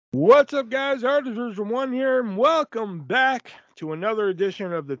What's up, guys? Artisans from One here, and welcome back to another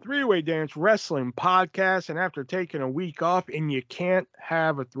edition of the Three-Way Dance Wrestling Podcast. And after taking a week off, and you can't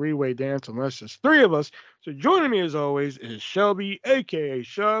have a three-way dance unless there's three of us. So joining me as always is Shelby, aka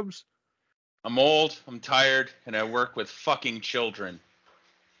Shubs. I'm old, I'm tired, and I work with fucking children.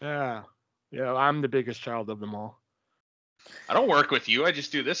 Yeah, I'm the biggest child of them all. I don't work with you. I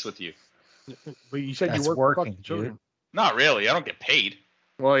just do this with you. But you said That's you work working, with fucking children. dude. Not really. I don't get paid.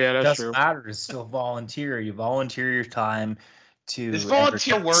 Well, yeah, that's Doesn't true. matter. It's still volunteer. You volunteer your time to Is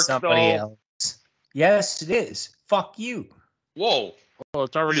volunteer entertain work, somebody though? else. Yes, it is. Fuck you. Whoa. Well,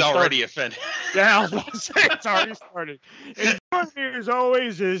 it's already He's started. already offended. Yeah, I was about to say it's already started. And joining me as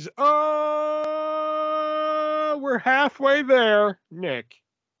always is we're halfway there, Nick.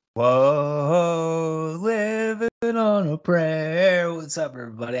 Whoa, living on a prayer. What's up,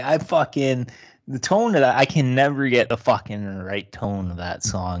 everybody? The tone of that, I can never get the fucking right tone of that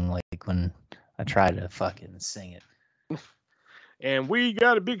song, like when I try to fucking sing it. And we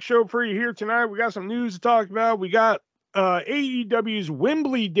got a big show for you here tonight. We got some news to talk about. We got AEW's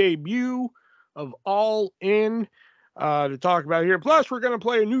Wembley debut of All In to talk about here. Plus, we're going to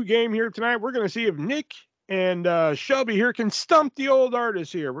play a new game here tonight. We're going to see if Nick and Shelby here can stump the old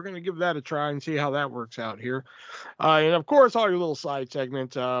artist here. We're going to give that a try and see how that works out here. And, of course, all your little side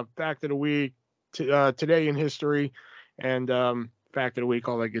segments, Fact of the Week, Today in History, and Fact of the Week,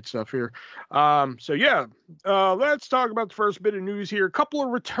 all that good stuff here. Let's talk about the first bit of news here. A couple of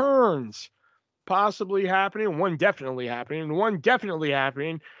returns possibly happening, one definitely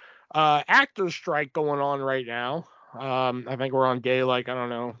happening. Actor strike going on right now. I think we're on day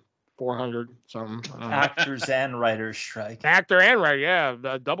 400 something. Actors and writers strike. Actor and writer, yeah,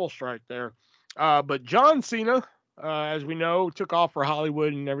 the double strike there. But John Cena, as we know, took off for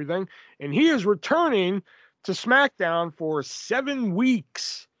Hollywood and everything, and he is returning to SmackDown for 7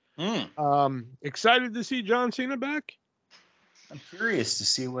 weeks. Excited to see John Cena back. I'm curious to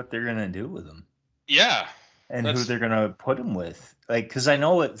see what they're gonna do with him. Yeah. And who they're gonna put him with, because I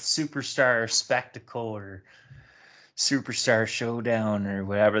know it's Superstar Spectacle or Superstar Showdown or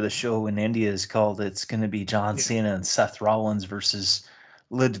whatever the show in India is called. It's gonna be John Cena and Seth Rollins versus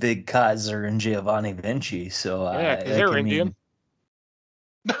Ludwig Kaiser and Giovanni Vinci. So because they're Indian,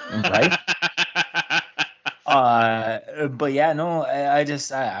 right? But yeah, no,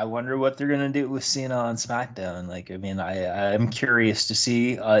 I wonder what they're gonna do with Cena on SmackDown. I'm curious to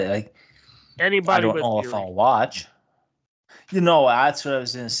see. Anybody I don't but know Theory. if I'll watch. That's what I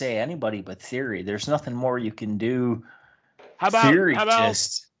was going to say. Anybody but Theory. There's nothing more you can do. How about Theory? How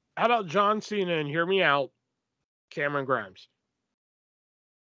about John Cena and hear me out, Cameron Grimes?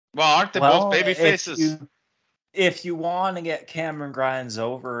 Well, aren't they both baby faces? If you want to get Cameron Grimes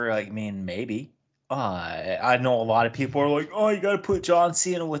over, maybe. I know a lot of people are like, oh, you got to put John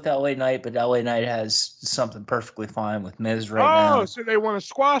Cena with LA Knight, but LA Knight has something perfectly fine with Miz right now. Oh, so they want to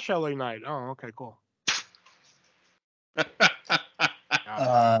squash LA Knight. Oh, okay, cool.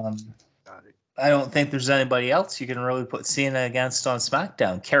 I don't think there's anybody else you can really put Cena against on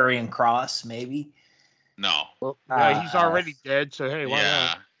SmackDown. Karrion Kross, maybe. No. Well, he's already dead, so hey, why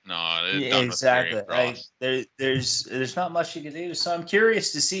not? No, exactly. There's not much you can do. So I'm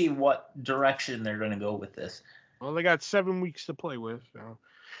curious to see what direction they're going to go with this. Well, they got 7 weeks to play with. So.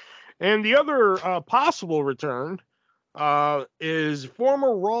 And the other possible return is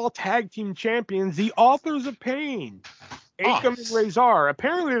former Raw Tag Team Champions, the Authors of Pain, Akam and Razor.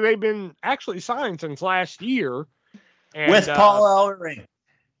 Apparently, they've been actually signed since last year. And, with Paul Ellering.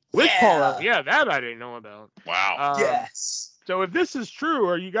 Paul Ellering. Yeah, that I didn't know about. Wow. Yes. So if this is true,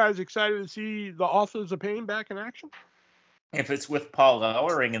 are you guys excited to see the Authors of Pain back in action? If it's with Paul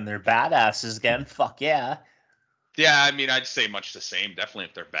Ellering and they're badasses again, fuck yeah. Yeah, I'd say much the same. Definitely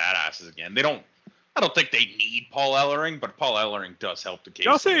if they're badasses again. I don't think they need Paul Ellering, but Paul Ellering does help the case.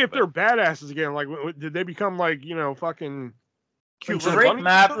 I'll say if they're badasses again, did they become fucking cute? Drake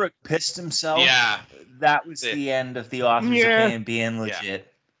Maverick pissed himself. Yeah. That was the end of the Authors of Pain being legit.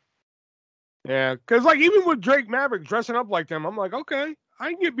 Yeah, because even with Drake Maverick dressing up like them, I'm like, okay,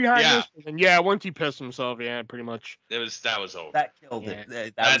 I can get behind this. And once he pissed himself, pretty much. That was over. That killed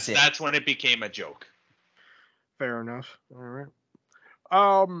it. That's when it became a joke. Fair enough. All right.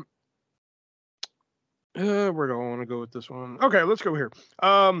 Where do I want to go with this one? Okay, let's go here.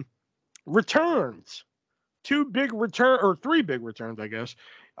 Returns. 3 big returns, I guess.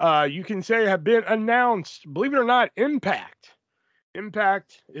 You can say have been announced. Believe it or not, Impact.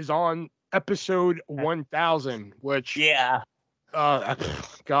 Impact is on episode 1000, which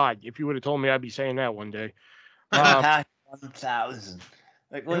God, if you would have told me, I'd be saying that one day. Impact 1000.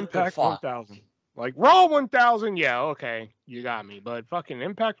 Impact 1000. Like Raw 1000, yeah, okay, you got me. But fucking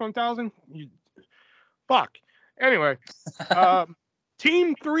Impact 1000, fuck. Anyway,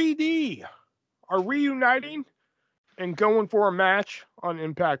 Team 3D are reuniting and going for a match on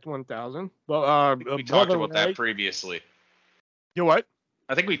Impact 1000. But We talked about that previously. You what?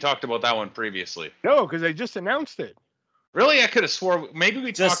 I think we talked about that one previously. No, because they just announced it. Really? I could have swore maybe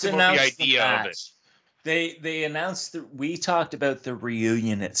we just talked about the idea of it. They announced that we talked about the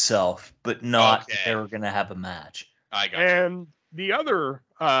reunion itself, but not that they were going to have a match. I got and the other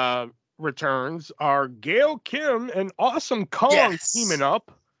returns are Gail Kim and Awesome Kong teaming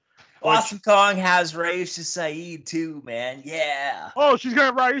up. Awesome Kong has Raisha Saeed too, man. Yeah. Oh, she's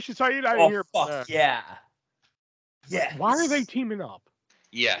got Raisha Saeed? I didn't hear. Fuck yeah. Yeah. Why are they teaming up?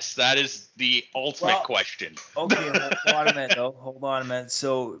 Yes, that is the ultimate question. Okay, hold on a minute.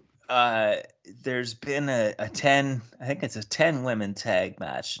 So there's been a 10, I think it's a 10 women tag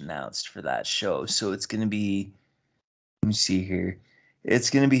match announced for that show. So it's going to be, let me see here. It's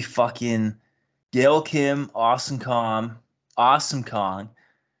going to be fucking Gail Kim, Awesome Kong,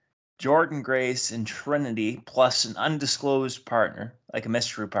 Jordan Grace, and Trinity, plus an undisclosed partner, like a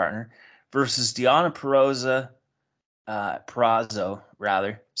mystery partner, versus Deonna Purrazzo,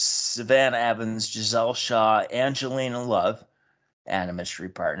 Savannah Evans, Giselle Shaw, Angelina Love, and a mystery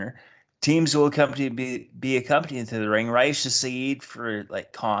partner. Teams will be accompanied to the ring. Raisha Saeed for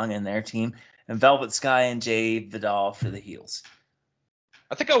like Kong and their team, and Velvet Sky and Jay Vidal for the heels.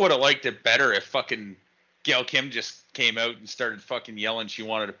 I think I would have liked it better if fucking Gail Kim just came out and started fucking yelling she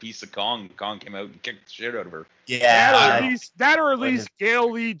wanted a piece of Kong. Kong came out and kicked the shit out of her. Yeah. That or at least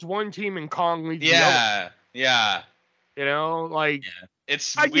Gail leads one team and Kong leads the other. Yeah. You know, like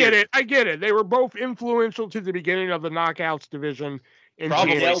it's I get it. They were both influential to the beginning of the Knockouts division.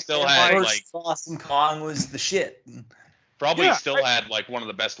 Probably still had like Awesome Kong was the shit. Probably still had like one of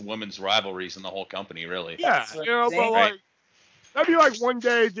the best women's rivalries in the whole company, really. Yeah, you know, but like that'd be like one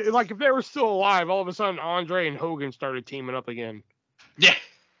day, like if they were still alive, all of a sudden Andre and Hogan started teaming up again. Yeah.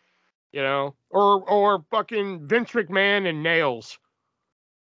 You know, or fucking Vince McMahon and Nails.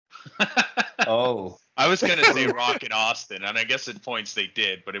 Oh. I was going to say Rock and Austin, and I guess at points they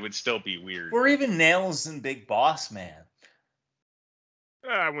did, but it would still be weird. Or even Nails and Big Boss Man.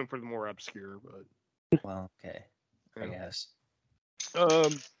 I went for the more obscure, but... Well, okay. I guess.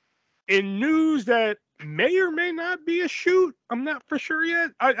 In news that may or may not be a shoot, I'm not for sure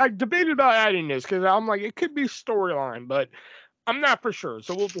yet. I debated about adding this because I'm like, it could be storyline, but I'm not for sure,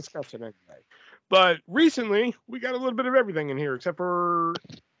 so we'll discuss it anyway. But recently, we got a little bit of everything in here, except for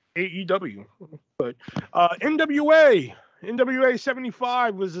AEW. But NWA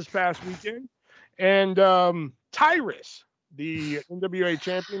 75 was this past weekend, and Tyrus, the NWA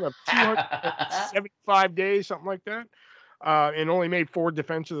champion of 275 days, something like that, and only made 4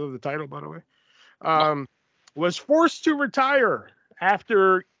 defenses of the title, by the way, was forced to retire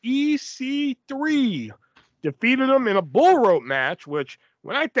after EC3 defeated him in a bull rope match, which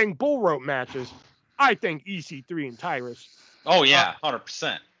when I think bull rope matches, I think EC3 and Tyrus. Oh, yeah,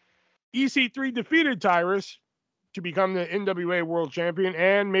 100%. EC3 defeated Tyrus to become the NWA World Champion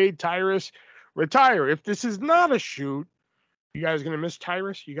and made Tyrus retire. If this is not a shoot, you guys going to miss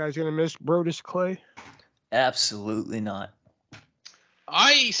Tyrus? You guys going to miss Brodus Clay? Absolutely not.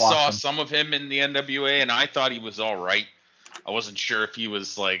 I saw some of him in the NWA, and I thought he was all right. I wasn't sure if he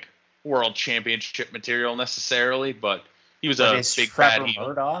was, like, world championship material necessarily, but he was a big Trevor bad heel.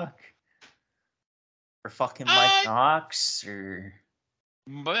 Murdoch? Or fucking Mike Knox? Or...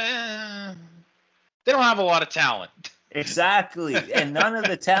 But they don't have a lot of talent. Exactly. And none of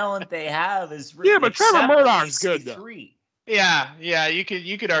the talent they have is really... Yeah, but Trevor Murdoch's good, though. Yeah, you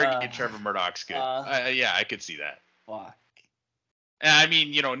could argue Trevor Murdoch's good. Yeah, I could see that. Fuck. I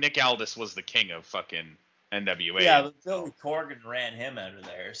mean, you know, Nick Aldis was the king of fucking NWA. Yeah, but Billy Corgan ran him out of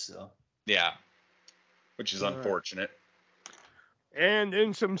there, so... Yeah, which is unfortunate. And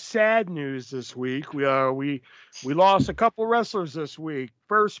in some sad news this week, we lost a couple wrestlers this week.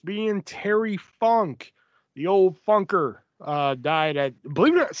 First being Terry Funk, the old Funker, died at,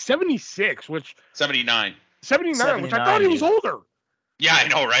 believe it or not, 76, which... 79. 79, which I thought he was older. Yeah, I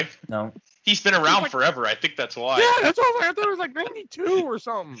know, right? No. He's been around forever. I think that's why. Yeah, that's what I thought it was like 92 or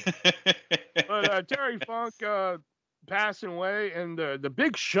something. But Terry Funk passing away, and the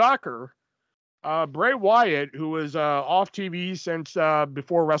big shocker, Bray Wyatt, who was off TV since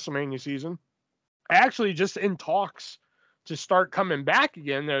before WrestleMania season, actually just in talks to start coming back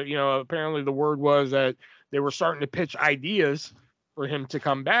again. You know, apparently the word was that they were starting to pitch ideas for him to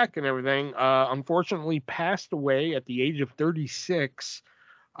come back and everything. Unfortunately, passed away at the age of 36.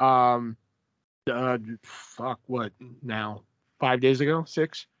 What now? 5 days ago?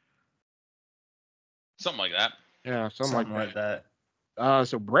 6? Something like that. Yeah, something like that.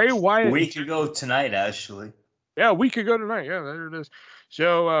 So Bray Wyatt. A week ago tonight, actually. Yeah, a week ago tonight. Yeah, there it is.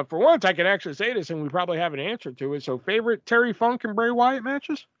 So for once, I can actually say this, and we probably have an answer to it. So, favorite Terry Funk and Bray Wyatt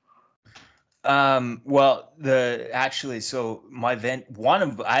matches? Well, so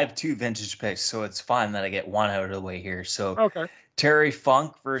I have 2 vintage picks, so it's fine that I get one out of the way here. So, Okay. Terry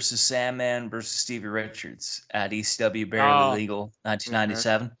Funk versus Sandman versus Stevie Richards at ECW Barely Legal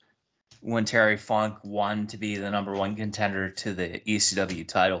 1997. When Terry Funk won to be the man contender to the ECW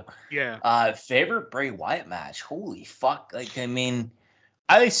title. Yeah. Favorite Bray Wyatt match? Holy fuck! Like, I mean,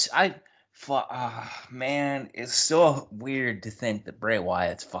 man, it's so weird to think that Bray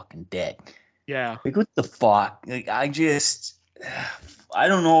Wyatt's fucking dead. Yeah. Like, what the fuck? Like, I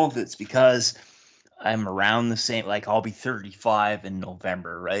don't know if it's because I'm around the same. Like, I'll be 35 in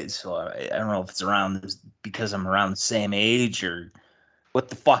November, right? So I don't know if it's because I'm around the same age or what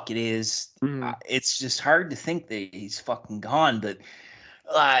the fuck it is. Mm-hmm. It's just hard to think that he's fucking gone, but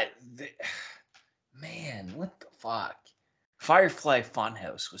man, what the fuck? Firefly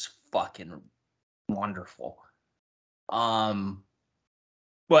Funhouse was fucking wonderful. But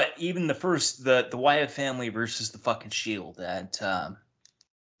even the Wyatt family versus the fucking Shield at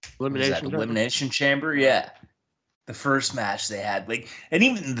Elimination Chamber, yeah. The first match they had, like, and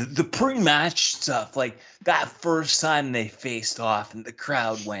even the pre-match stuff, like that first time they faced off and the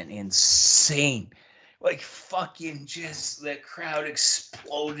crowd went insane. Like, fucking just, the crowd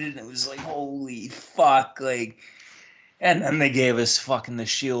exploded. It was like, holy fuck, like, and then they gave us fucking the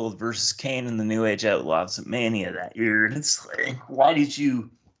Shield versus Kane and the New Age Outlaws at Mania that year. And it's like, why did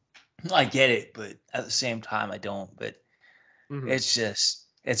you, I get it, but at the same time, I don't, but it's just,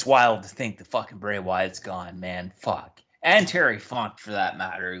 it's wild to think the fucking Bray Wyatt's gone, man. Fuck. And Terry Funk, for that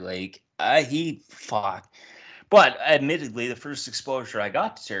matter. Like, fuck. But admittedly, the first exposure I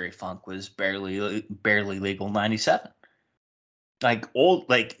got to Terry Funk was barely legal 97. Like,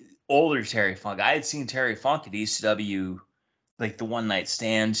 older Terry Funk. I had seen Terry Funk at ECW, like the one night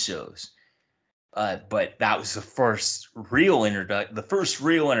stand shows. But that was the first real introduction. The first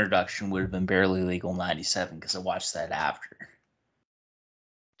real introduction would have been barely legal 97 because I watched that after.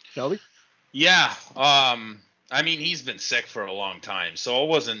 Shelby? Yeah. I mean, he's been sick for a long time, so it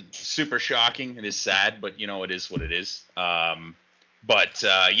wasn't super shocking. It is sad, but, it is what it is. Yeah,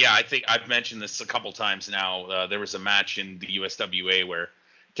 I think I've mentioned this a couple times now. There was a match in the USWA where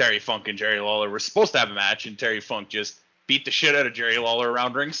Terry Funk and Jerry Lawler were supposed to have a match, and Terry Funk just beat the shit out of Jerry Lawler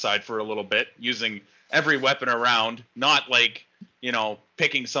around ringside for a little bit, using every weapon around, not like,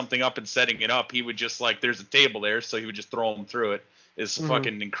 picking something up and setting it up. He would just, like, there's a table there, so he would just throw him through it. It's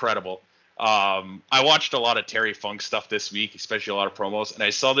fucking incredible. I watched a lot of Terry Funk stuff this week, especially a lot of promos, and I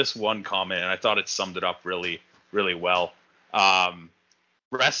saw this one comment, and I thought it summed it up really, really well.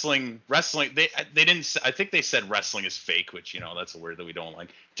 Wrestling. They didn't. I think they said wrestling is fake, which that's a word that we don't like.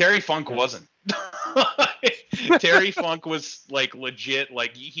 Terry Funk wasn't. Terry Funk was like legit.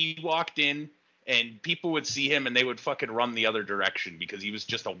 Like, he walked in, and people would see him, and they would fucking run the other direction because he was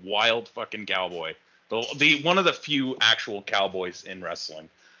just a wild fucking cowboy. The one of the few actual cowboys in wrestling.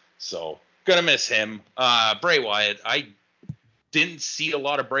 So, gonna miss him. Bray Wyatt. I didn't see a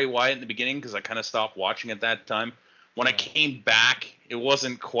lot of Bray Wyatt in the beginning because I kind of stopped watching at that time. When I came back, it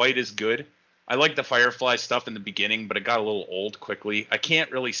wasn't quite as good. I liked the Firefly stuff in the beginning, but it got a little old quickly. I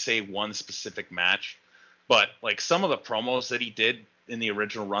can't really say one specific match, but like some of the promos that he did in the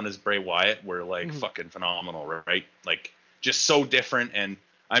original run as Bray Wyatt were like fucking phenomenal, right? Like, just so different. And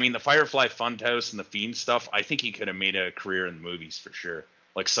I mean, the Firefly Funhouse and the Fiend stuff, I think he could have made a career in the movies for sure.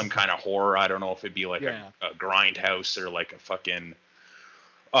 Like some kind of horror. I don't know if it'd be like a Grindhouse or like a fucking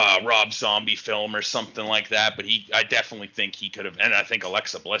Rob Zombie film or something like that. But I definitely think he could have, and I think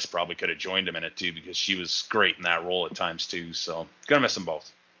Alexa Bliss probably could have joined him in it too, because she was great in that role at times too. So, gonna miss them both.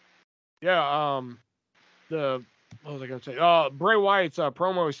 Yeah. What was I gonna say? Bray Wyatt's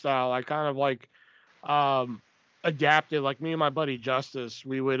promo style, I kind of like adapted. Like, me and my buddy Justice,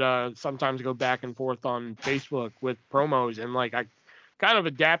 we would sometimes go back and forth on Facebook with promos, and like I kind of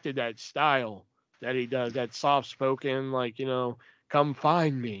adapted that style that he does, that soft spoken, like, come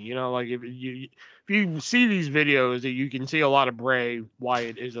find me, like if you see these videos, that you can see a lot of Bray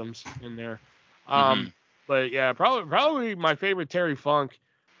Wyatt isms in there. But yeah, probably my favorite Terry Funk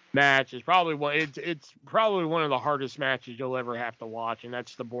match is probably it's probably one of the hardest matches you'll ever have to watch, and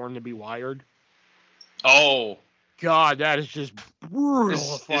that's the Born to Be Wired. Oh God, that is just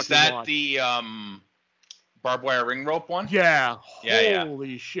brutal. Is that the barbed wire ring rope one? Yeah.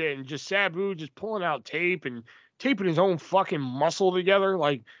 Holy shit. And just Sabu just pulling out tape and taping his own fucking muscle together.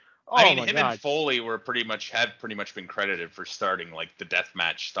 Like, I mean, him and Foley have pretty much been credited for starting like the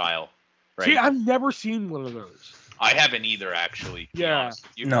deathmatch style. right? See, I've never seen one of those. I haven't either, actually. To be Yeah. honest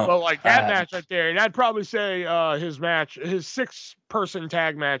with you. No. But like that match right there, and I'd probably say his 6-person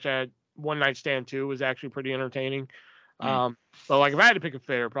tag match at One Night Stand 2 was actually pretty entertaining. But like if I had to pick a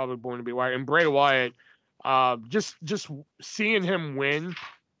favorite, probably Born to Be Wired. And Bray Wyatt, just seeing him win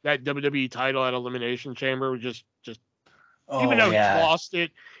that WWE title at Elimination Chamber was just even though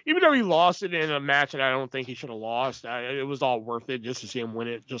he lost it in a match that I don't think he should have lost, it was all worth it just to see him win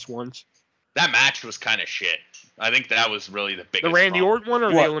it just once. That match was kind of shit. I think that was really the biggest. The Randy Orton one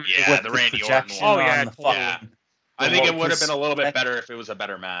or the Elimination? Yeah, the Randy Orton one. Oh yeah, yeah. I think it would have been a little bit better if it was a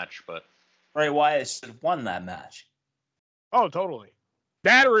better match, but Bray Wyatt should have won that match. Oh, totally.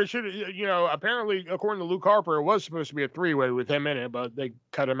 That or it should, apparently, according to Luke Harper, it was supposed to be a 3-way with him in it, but they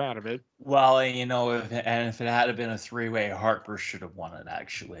cut him out of it. Well, if it had been a 3-way, Harper should have won it,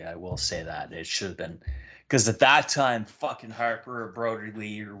 actually. I will say that. It should have been. Because at that time, fucking Harper or Brody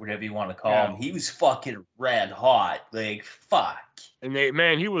Lee or whatever you want to call him, he was fucking red hot. Like, fuck. And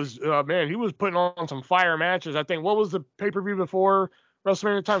he was putting on some fire matches. I think, what was the pay-per-view before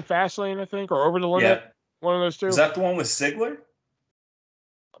WrestleMania time? Fastlane, I think, or Over the Limit? Yeah. One of those two. Was that the one with Ziggler?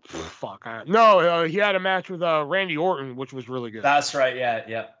 Fuck. No, he had a match with Randy Orton, which was really good. That's right,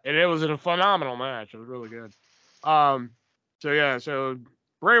 yeah. And it was a phenomenal match. It was really good. So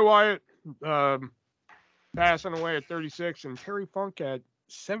Bray Wyatt passing away at 36 and Terry Funk at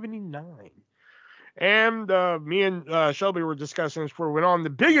 79. And me and Shelby were discussing this before we went on. The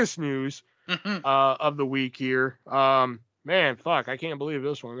biggest news of the week here. Man, fuck, I can't believe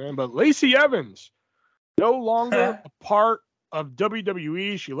this one, man. But Lacey Evans, no longer a part of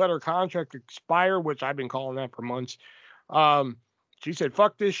WWE. She let her contract expire, which I've been calling that for months. She said,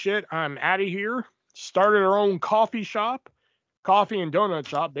 fuck this shit. I'm out of here. Started her own coffee and donut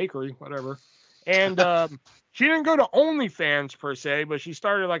shop, bakery, whatever. And she didn't go to OnlyFans per se, but she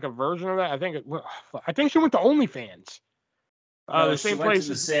started like a version of that. I think she went to OnlyFans. The same place.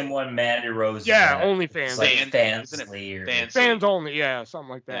 The same one Mandy Rose. Yeah, OnlyFans. Like Fans only. Yeah, something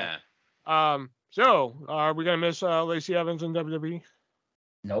like that. Yeah. So are we gonna miss Lacey Evans in WWE?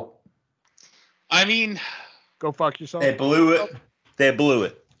 Nope. I mean, go fuck yourself. They blew it. They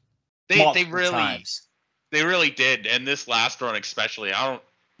really did. And this last run especially, I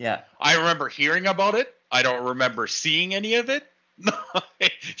remember hearing about it. I don't remember seeing any of it.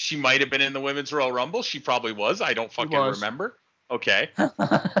 She might have been in the Women's Royal Rumble. She probably was. I don't fucking remember. Okay.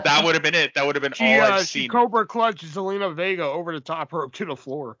 That would have been it. That would have been all I've seen. She Cobra clutched Zelina Vega over the top rope to the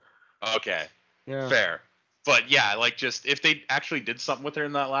floor. Okay. Yeah. Fair. But yeah, like just if they actually did something with her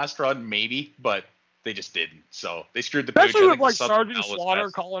in that last run, maybe, but they just didn't. So they screwed the pooch. Especially with like Sergeant Slaughter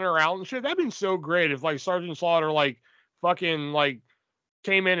calling her out and shit. That'd been so great if like Sergeant Slaughter like fucking like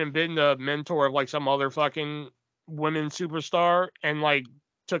came in and been the mentor of like some other fucking women's superstar and like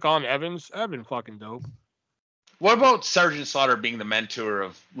took on Evans. That'd been fucking dope. What about Sergeant Slaughter being the mentor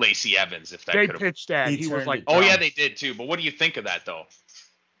of Lacey Evans? If that they pitched that, he was like, "Oh yeah, they did too." But what do you think of that though?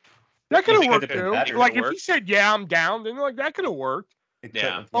 That could have worked too. Like if he said, "Yeah, I'm down," then like that could have worked.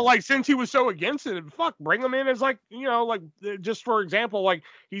 Yeah. But like since he was so against it, fuck, bring him in as like like just for example, like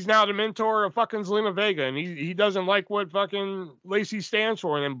he's now the mentor of fucking Zelina Vega, and he doesn't like what fucking Lacey stands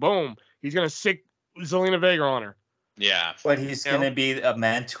for, and then boom, he's gonna sick Zelina Vega on her. Yeah. But he's gonna be a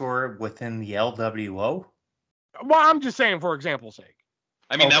mentor within the LWO. Well, I'm just saying for example's sake.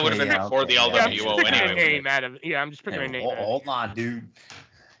 I mean, that would have been before the LWO anyway. I'm just picking a name. Hold on, dude.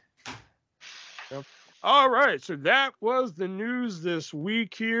 All right, so that was the news this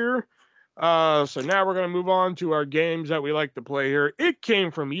week here. So now we're going to move on to our games that we like to play here. It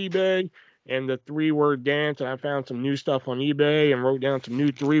came from eBay and the 3-word dance, and I found some new stuff on eBay and wrote down some new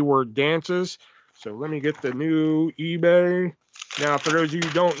 3-word dances. So let me get the new eBay. Now, for those of you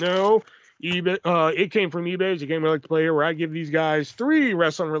who don't know, eBay, It Came From eBay is a game we like to play here where I give these guys 3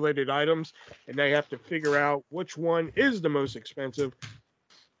 wrestling-related items, and they have to figure out which one is the most expensive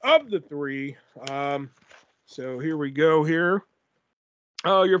of the 3. So here we go here.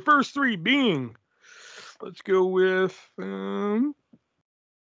 Your first 3 being, let's go with,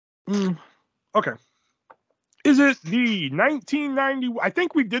 okay. Is it the 1990? I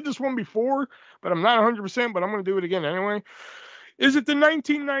think we did this one before, but I'm not 100%, but I'm going to do it again anyway. Is it the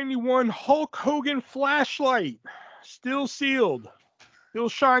 1991 Hulk Hogan flashlight? Still sealed. Still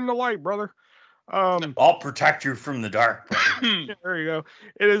shine the light, brother. I'll protect you from the dark, brother. There you go.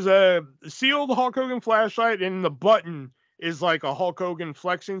 It is a sealed Hulk Hogan flashlight, and the button is like a Hulk Hogan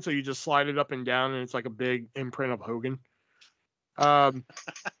flexing, so you just slide it up and down, and it's like a big imprint of Hogan. Yeah.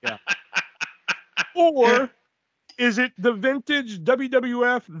 Or Is it the vintage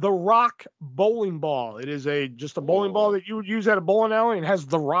WWF The Rock bowling ball? It is just a bowling ball that you would use at a bowling alley and has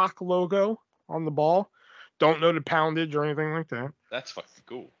the Rock logo on the ball. Don't know the poundage or anything like that. That's fucking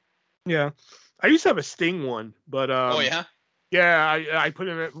cool. Yeah. I used to have a Sting one, but Oh yeah. yeah, I put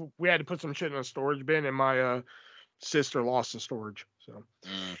in it. We had to put some shit in a storage bin, and my sister lost the storage. So,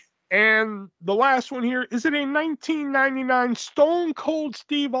 and the last one here, is it a 1999 Stone Cold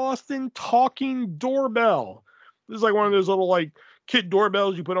Steve Austin talking doorbell? This is like one of those little like kid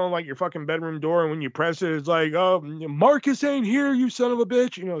doorbells you put on like your fucking bedroom door, and when you press it, it's like, oh, Marcus ain't here, you son of a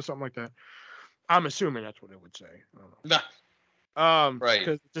bitch, something like that. I'm assuming that's what it would say. I don't know. Right.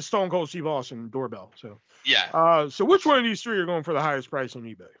 Because it's a Stone Cold Steve Austin doorbell. So yeah. So which one of these three are going for the highest price on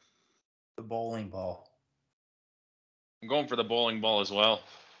eBay? The bowling ball. I'm going for the bowling ball as well.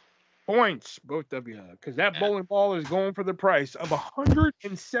 Points, both of you, because that bowling ball is going for the price of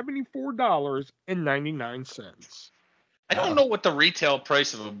 $174.99. I don't know what the retail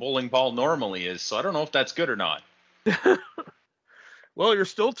price of a bowling ball normally is, so I don't know if that's good or not. Well, you're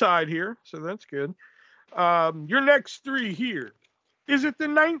still tied here, so that's good. Your next three here. Is it the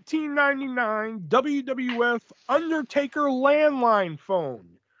 1999 WWF Undertaker landline phone?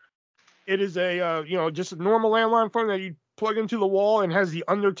 It is a, just a normal landline phone that you plug into the wall and has the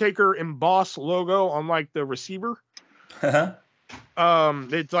Undertaker embossed logo on like the receiver.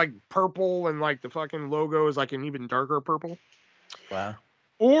 It's like purple and like the fucking logo is like an even darker purple. Wow.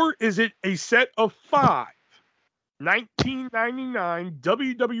 Or is it a set of 5 1999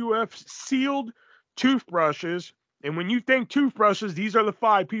 WWF sealed toothbrushes? And when you think toothbrushes, these are the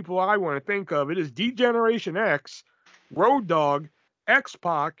 5 people I want to think of. It is D-Generation X, Road Dogg,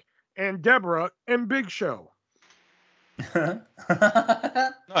 X-Pac, and Deborah, and Big Show. Nice.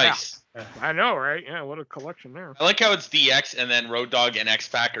 Yeah. I know, right? Yeah, what a collection there. I like how it's DX and then Road Dogg and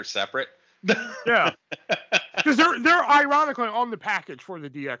X-Pac are separate. Yeah. Because they're ironically on the package for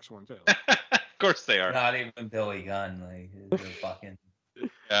the DX one, too. Of course they are. Not even Billy Gunn. Like, they're fucking...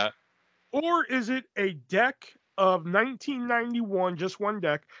 Yeah. Or is it a deck of 1991, just one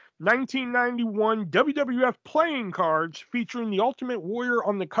deck, 1991 WWF playing cards featuring the Ultimate Warrior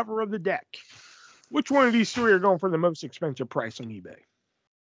on the cover of the deck? Which one of these three are going for the most expensive price on eBay?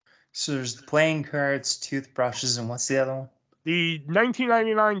 So there's the playing cards, toothbrushes, and what's the other one? The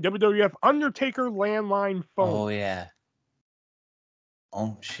 1999 WWF Undertaker landline phone. Oh, yeah.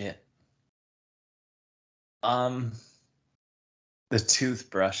 Oh, shit. The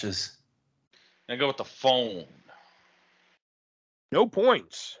toothbrushes. I go with the phone. No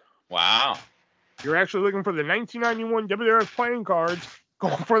points. Wow. You're actually looking for the 1991 WWF playing cards,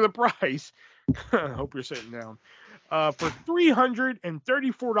 going for the price. I hope you're sitting down. For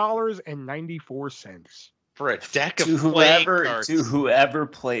 $334.94. For a deck of playing cards. To whoever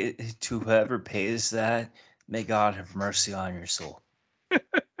pays that, may God have mercy on your soul.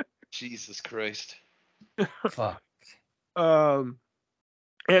 Jesus Christ. Fuck. And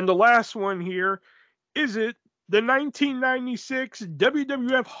the last one here, is it the 1996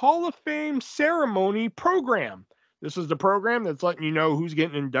 WWF Hall of Fame ceremony program? This is the program that's letting you know who's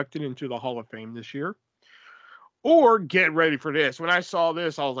getting inducted into the Hall of Fame this year. Or get ready for this. When I saw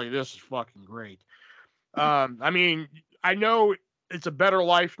this, I was like, this is fucking great. I mean, I know it's a better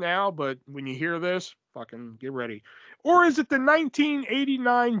life now, but when you hear this, fucking get ready. Or is it the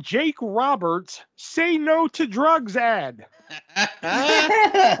 1989 Jake Roberts Say No to Drugs ad?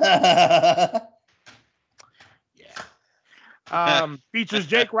 Yeah. Features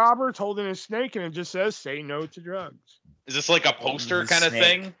Jake Roberts holding a snake, and it just says "Say no to drugs." Is this like a poster kind of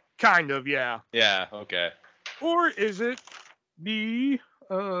thing? Kind of, yeah. Yeah. Okay. Or is it the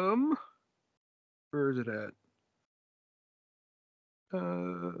where is it at?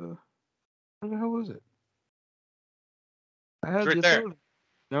 Where the hell is it? I had it's right there.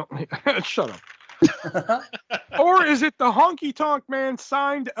 No, shut up. Or is it the Honky Tonk Man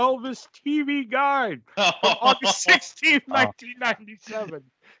signed Elvis TV guide from August 16th, 1997?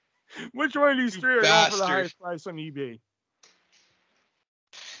 Which one of these three are going for the highest price on eBay?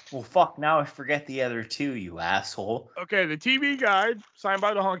 Well, fuck, now I forget the other two, you asshole. Okay, the TV guide signed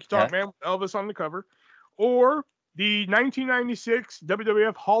by the Honky Tonk Man with Elvis on the cover, or the 1996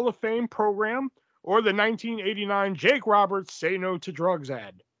 WWF Hall of Fame program, or the 1989 Jake Roberts Say No to Drugs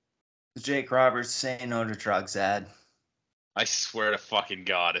ad. Jake Roberts Say No to Drugs ad. I swear to fucking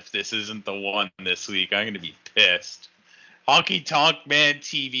God, if this isn't the one this week, I'm going to be pissed. Honky Tonk Man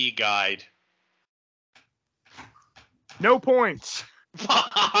TV guide. No points.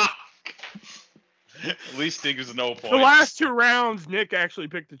 Fuck. At least Nick is no points. The last 2 rounds, Nick actually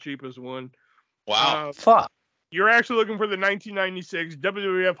picked the cheapest one. Wow. Fuck. You're actually looking for the 1996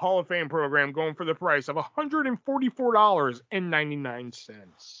 WWF Hall of Fame program going for the price of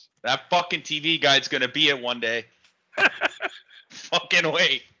 $144.99. That fucking TV guide's gonna be it one day. Fucking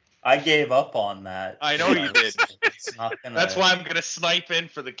wait. I gave up on that. I know you did. It's not gonna... That's why I'm gonna snipe in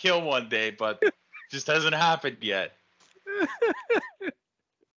for the kill one day, but just hasn't happened yet.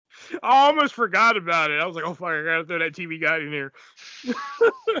 I almost forgot about it. I was like, oh, fuck, I gotta throw that TV guide in here.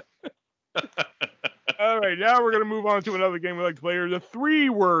 All right, now we're going to move on to another game we like to play here, the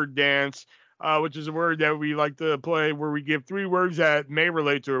 3-word dance, which is a word that we like to play where we give 3 words that may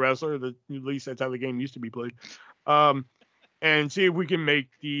relate to a wrestler. At least that's how the game used to be played. And see if we can make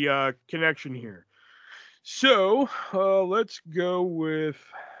the connection here. So let's go with...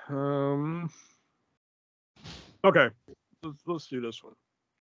 okay, let's do this one.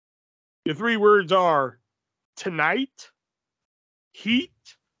 The 3 words are tonight, heat,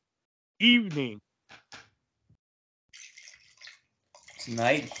 evening.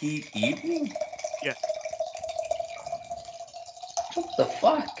 Tonight, heat, evening? Yeah. What the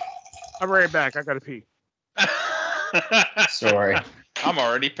fuck? I'll be right back. I gotta pee. Sorry. I'm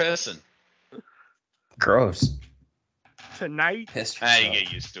already pissing. Gross. Tonight. You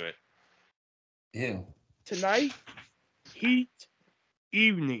get used to it. Ew. Tonight, heat,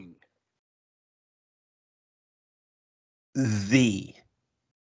 evening. The.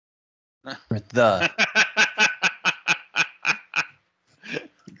 Or the.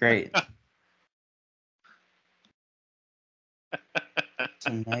 Great.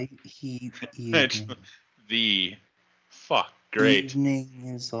 Tonight, heat, evening. The. Fuck, great.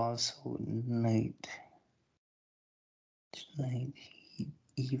 Evening is also night. Tonight, heat,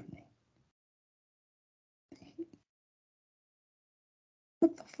 evening.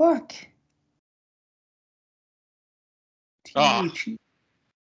 What the fuck? Oh.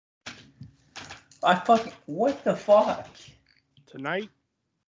 I fucking... What the fuck? Tonight,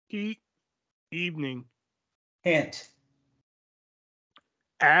 heat, evening. Hint.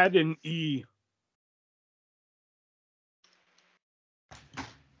 Add an E.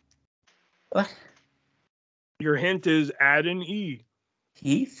 What? Your hint is add an E.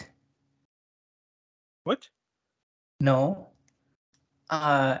 Heath? What? No.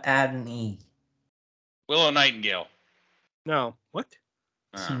 Add an E. Willow Nightingale. No. What?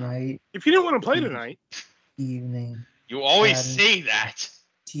 Tonight. If you didn't want to play tonight. Evening. You always say that.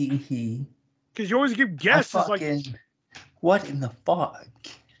 Tee. Because you always give guesses like... What in the fuck?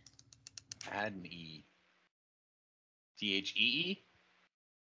 Add an E. Thee?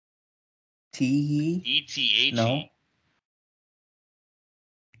 T? ETHE? No.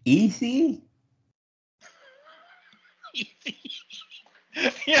 Ethy?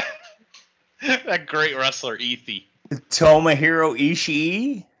 Yeah. That great wrestler, Ethy. Tomohiro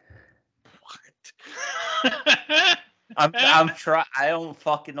Ishii? What? I'm trying. I don't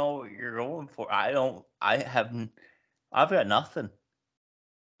fucking know what you're going for. I've got nothing.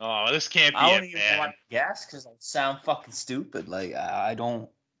 Oh, this can't be I don't it, even man. want to guess because I sound fucking stupid. Like, I don't.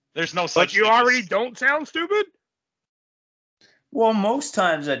 There's no such But you thing already as... don't sound stupid? Well, most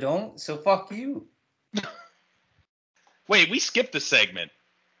times I don't, so fuck you. Wait, we skipped the segment.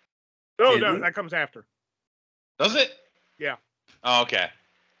 No, Did no, we? that comes after. Does it? Yeah. Oh, okay.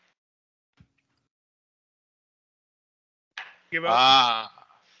 Give up.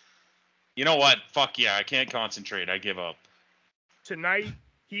 You know what? Fuck yeah, I can't concentrate. I give up. Tonight,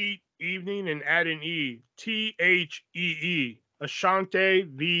 heat, evening, and add an E. Thee.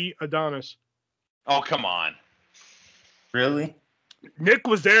 Ashante the Adonis. Oh, come on. Really? Nick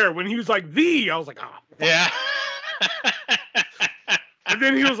was there when he was like, I was like, ah. Yeah. And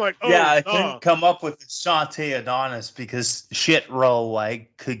then he was like, oh, yeah, I couldn't come up with Ashante Adonis because shit row I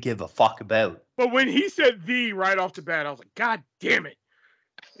could give a fuck about. But when he said the right off the bat, I was like, God damn it.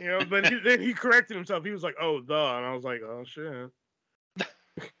 You know, but then he corrected himself. He was like, oh, the. And I was like, oh, shit.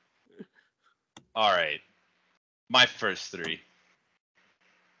 All right. My first 3.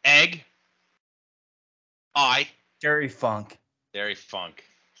 Egg. Dairy Funk. Dairy Funk.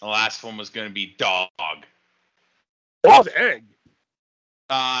 The last one was going to be dog. What was egg?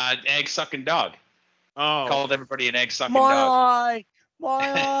 Egg sucking dog. Oh. Called everybody an egg sucking My dog. eye! My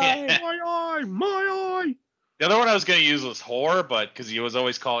eye! My eye! The other one I was going to use was whore, but because he was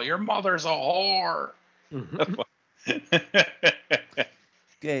always called, your mother's a whore.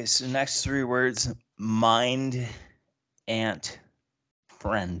 Okay, so next 3 words. Mind, ant,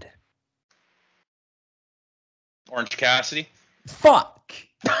 friend. Orange Cassidy. Fuck!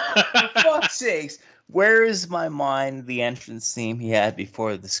 For fuck's sakes. Where is my mind, the entrance theme he had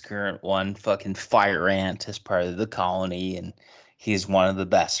before this current one? Fucking Fire Ant as part of the colony, and he's one of the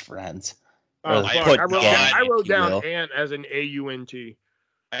best friends. Oh, Or fuck. put I wrote gang, down, I if wrote you down will. ant as an A-U-N-T.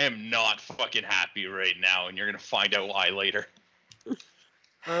 I am not fucking happy right now, and you're gonna find out why later.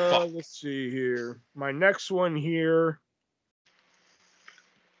 Fuck. Let's see here. My next one here.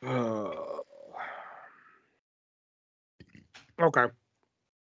 Okay.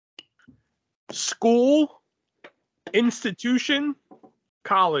 School, institution,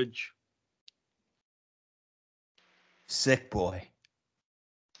 college. Sick boy.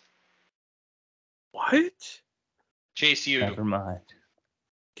 What? Chase you. Never mind.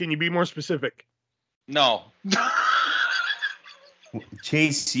 Can you be more specific? No.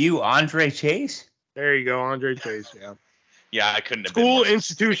 Chase, you, Andre Chase? There you go, Andre Chase. Yeah. Yeah, I couldn't have been School, more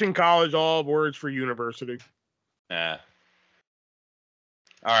institution, college, all words for university. Yeah.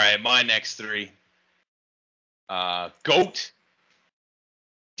 All right, my next three. GOAT,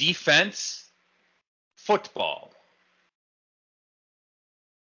 defense, football.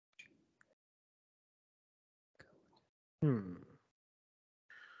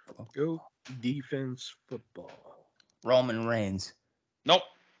 Go defense, football. Roman Reigns. Nope.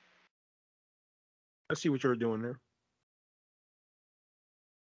 I see what you're doing there.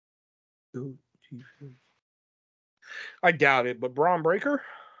 Go defense. I doubt it, but Braun Breaker?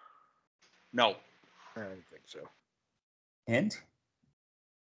 No. I don't think so. And?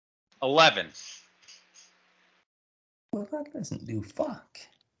 11. Well, that doesn't do fuck.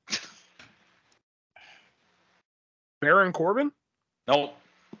 Baron Corbin? Nope.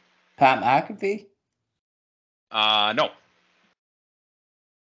 Pat McAfee? No.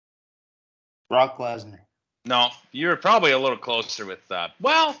 Brock Lesnar. No. You're probably a little closer with that.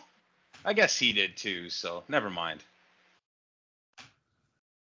 Well, I guess he did too, so never mind.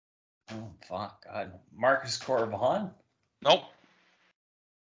 Oh, fuck. God. Marcus Corvon? Nope.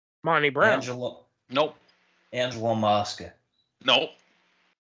 Monty Brown? Nope. Angelo Mosca. Nope.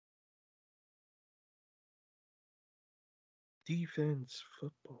 Defense,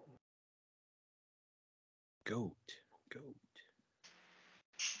 football. Goat.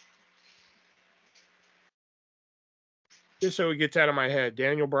 Just so it gets out of my head.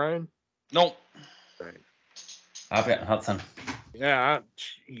 Daniel Bryan? Nope. Right. I've got nothing. Yeah,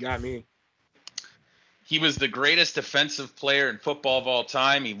 you got me. He was the greatest defensive player in football of all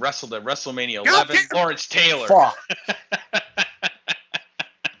time. He wrestled at WrestleMania God 11. damn. Lawrence Taylor. Fuck.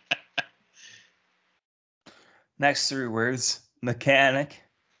 Next three words. Mechanic.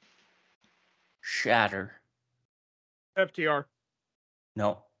 Shatter. FTR.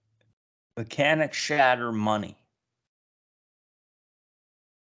 No. Mechanic, shatter, money.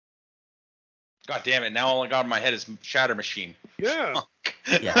 God damn it. Now all I got in my head is Shatter Machine. Yeah.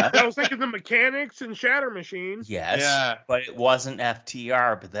 Yeah. I was thinking the mechanics and Shatter Machine. Yes. Yeah. But it wasn't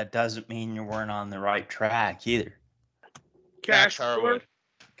FTR, but that doesn't mean you weren't on the right track either. Cash Harwood.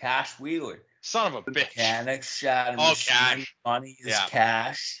 Cash Wheeler. Son of a bitch. Mechanic, shatter, Oh, machine, Cash. money is Yeah.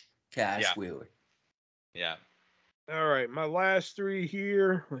 Cash. Cash Yeah. Wheeler. Yeah. All right, my last three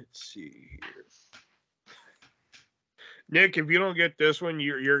here. Let's see here. Nick, if you don't get this one,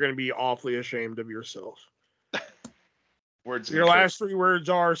 you're going to be awfully ashamed of yourself. Words of Your encouragement. last three words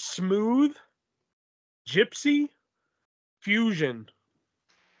are smooth, gypsy, fusion.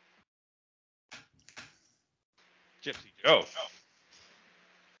 Gypsy Joe.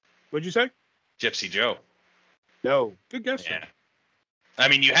 What'd you say? Gypsy Joe. No. Good guess. Yeah. I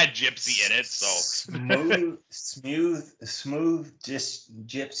mean, you had Gypsy in it, so. Smooth, just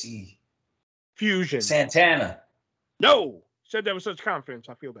gypsy. Fusion. Santana. No. Said that with such confidence.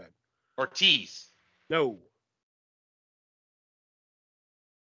 I feel bad. Ortiz. No.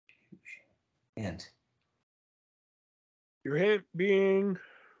 And Your hint being.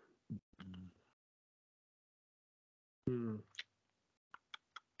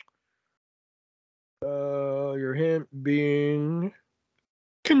 Your hint being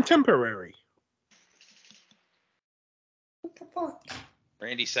contemporary. what the fuck?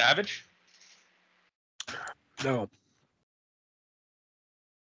 Randy Savage. No.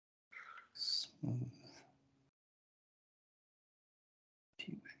 Smooth.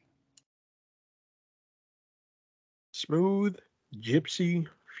 Smooth, gypsy,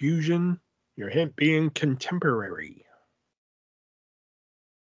 fusion. Your hint being contemporary.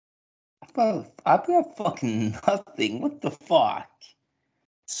 I've got fucking nothing. What the fuck?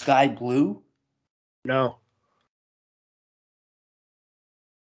 Sky Blue? No.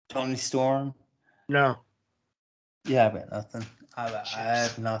 Tony Storm? No. Yeah, I've got nothing. I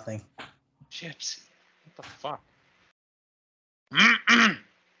have nothing. Gypsy. What the fuck?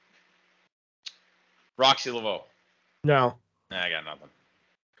 Roxy Laveau. No. Nah, I got nothing.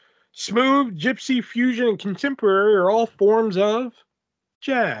 Smooth, gypsy, fusion, and contemporary are all forms of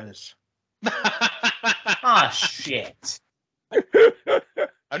jazz. Ah, shit.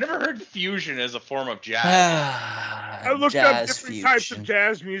 I've never heard fusion as a form of jazz. I looked up Jazz different fusion. types of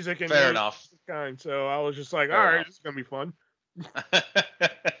jazz music and Fair enough. kind, so I was just like, Fair all right, enough. this is gonna be fun.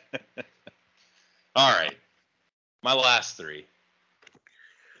 All right. My last three.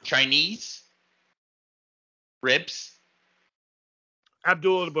 Chinese. Ribs.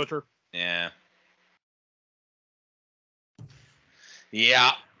 Abdullah the Butcher. Yeah.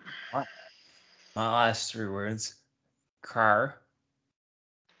 Yeah. My last three words. Car.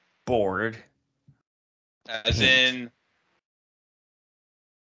 Board. As in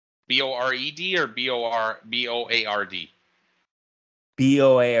B-O-R-E-D or B-O-A-R-D?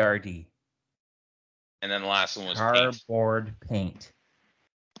 Board. And then the last one was Car, paint. board, paint.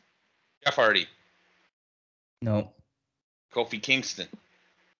 Jeff Hardy. Nope. Kofi Kingston.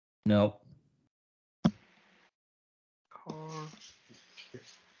 Nope. Car.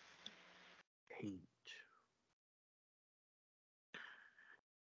 Paint.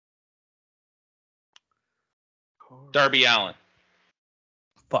 Car. Darby Allin.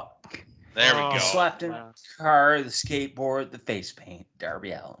 Fuck. There we Oh. go. You slapped in the car, the skateboard, the face paint.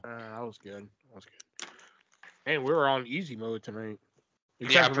 Darby Allin. That was good. That was good. Man, we were on easy mode tonight.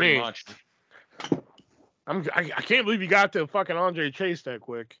 Except Yeah, for pretty me. much. I can't believe you got to fucking Andre Chase that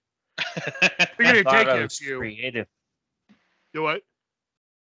quick. I Figured it'd thought take I you a was few. creative. Do what?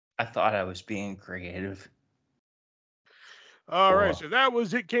 I thought I was being creative. All right, Cool. so that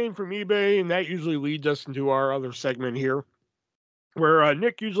was It Came From eBay, and that usually leads us into our other segment here, where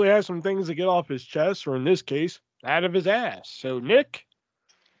Nick usually has some things to get off his chest, or in this case, out of his ass. So, Nick,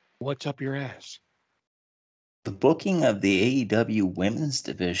 what's up your ass? The booking of the AEW women's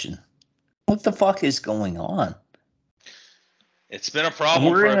division. What the fuck is going on? It's been a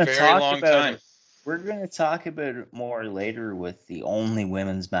problem We're for a gonna very talk long about time. it. We're going to talk about it more later with the only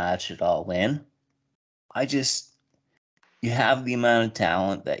women's match at All In. You have the amount of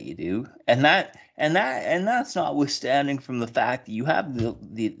talent that you do, and that's notwithstanding from the fact that you have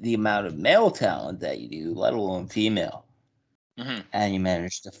the amount of male talent that you do, let alone female, and you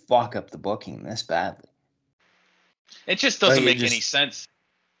manage to fuck up the booking this badly. It just doesn't Like, make any sense.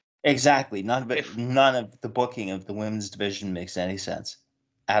 Exactly. None of the booking of the women's division makes any sense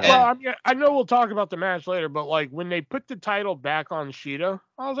at Well, all. I mean, I know we'll talk about the match later, but like when they put the title back on Sheeta,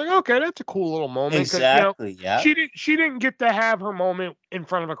 I was like, okay, that's a cool little moment. Exactly. Yeah. She didn't get to have her moment in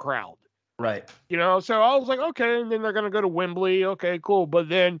front of a crowd. Right. So I was like, okay, and then they're gonna go to Wembley. Okay, cool. But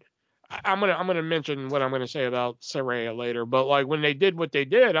then I'm gonna mention what I'm gonna say about Saraya later. But like when they did what they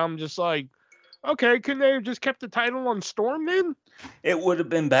did, I'm just like, okay, couldn't they have just kept the title on Storm then? It would have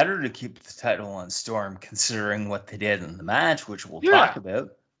been better to keep the title on Storm, considering what they did in the match, which we'll talk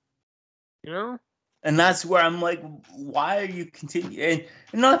about. And that's where I'm like, why are you continuing?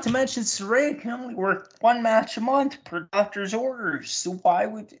 And not to mention, Saraya can only work one match a month per doctor's orders. So why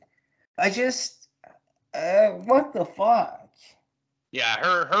would I just? What the fuck? Yeah,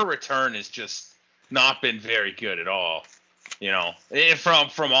 her return has just not been very good at all.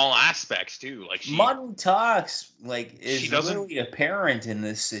 From all aspects too. Like Money talks is really apparent in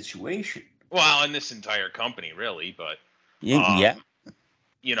this situation. Well, in this entire company, really, but yeah.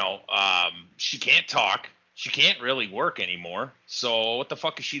 She can't talk. She can't really work anymore. So what the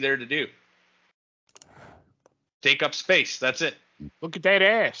fuck is she there to do? Take up space. That's it. Look at that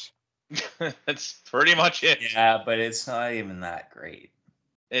ass. That's pretty much it. Yeah, but it's not even that great.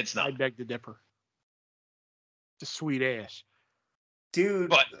 It's not. I beg to differ. It's a sweet ass. Dude,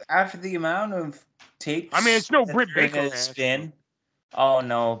 but after the amount of tapes... I mean, it's no Britt Baker ass. Spin. Oh,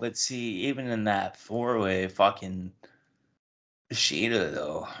 no, but see, even in that four-way, fucking Sheeta,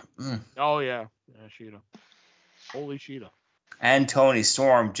 though. Oh, yeah. Yeah, Sheeta. Holy Sheeta. And Tony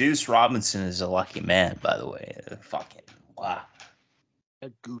Storm. Juice Robinson is a lucky man, by the way. Fucking, wow.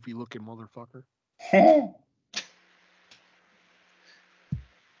 That goofy-looking motherfucker.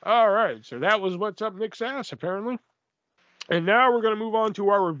 All right, so that was What's Up Nick's ass, apparently. And now we're going to move on to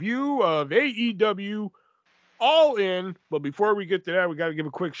our review of AEW All In. But before we get to that, we got to give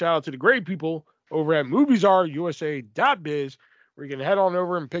a quick shout out to the great people over at moviesarusa.biz. We're going to head on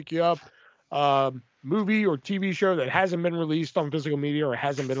over and pick you up movie or TV show that hasn't been released on physical media or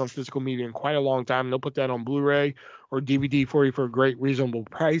hasn't been on physical media in quite a long time. They'll put that on Blu-ray or DVD for you for a great reasonable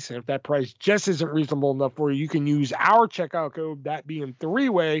price. And if that price just isn't reasonable enough for you, you can use our checkout code, that being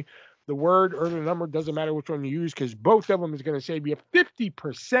 3-way. The word or the number, doesn't matter which one you use, because both of them is going to save you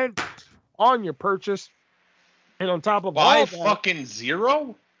 50% on your purchase. And on top of all that, 50? 50.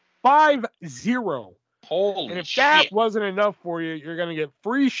 Holy and if shit. that wasn't enough for you, you're going to get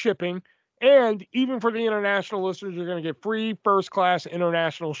free shipping. And even for the international listeners, you're going to get free first-class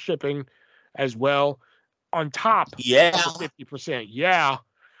international shipping as well on top of Yeah. the 50%. Yeah.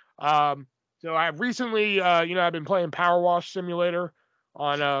 So I've recently, I've been playing Power Wash Simulator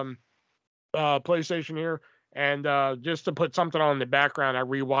on PlayStation here. And just to put something on in the background, I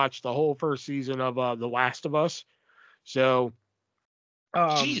rewatched the whole first season of The Last of Us. So,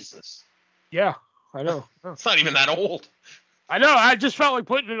 Jesus. Yeah, I know. It's not even that old. I know. I just felt like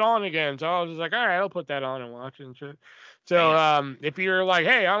putting it on again. So I was just like, all right, I'll put that on and watch it and shit. So if you're like,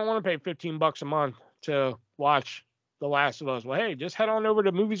 hey, I don't want to pay $15 a month to watch The Last of Us, well, hey, just head on over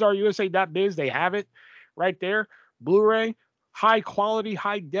to moviesreusa.biz. They have it right there. Blu-ray, high quality,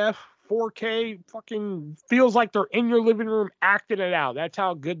 high def, 4K, fucking feels like they're in your living room acting it out. That's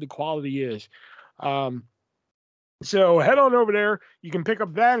how good the quality is. So head on over there. You can pick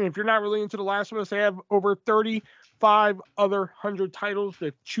up that. And if you're not really into The Last of Us, they have over 35 other 100 titles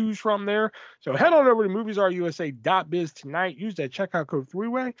to choose from there. So head on over to moviesreusa.biz tonight. Use that checkout code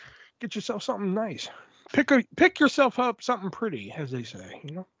 3-way. Get yourself something nice. Pick yourself up something pretty, as they say,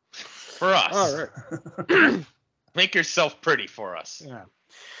 For us. All right. Make yourself pretty for us. Yeah.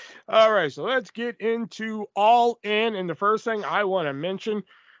 All right. So let's get into All In. And the first thing I want to mention,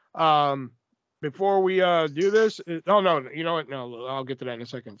 before we do this, no, you know what? No, I'll get to that in a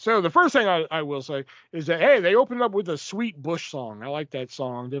second. So the first thing I will say is that, hey, they opened up with a sweet Bush song. I like that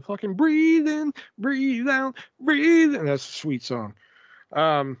song. They fucking breathe in, breathe out, breathe in. That's a sweet song.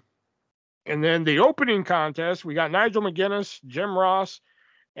 And then the opening contest, we got Nigel McGuinness, Jim Ross,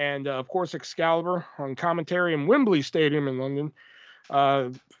 and of course Excalibur on commentary in Wembley Stadium in London.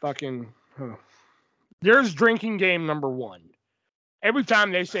 There's drinking game number 1. Every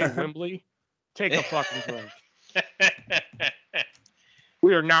time they say Wembley, take a fucking drink.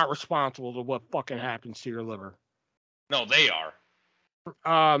 We are not responsible to what fucking happens to your liver. No, they are.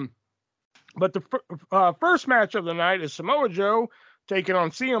 But the first match of the night is Samoa Joe taking on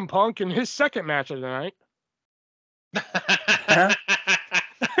CM Punk in his second match of the night.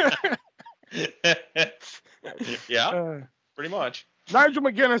 Yeah, pretty much. Nigel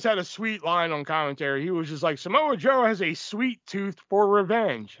McGuinness had a sweet line on commentary. He was just like, Samoa Joe has a sweet tooth for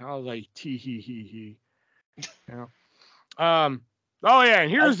revenge. I was like, tee hee hee hee. Oh yeah,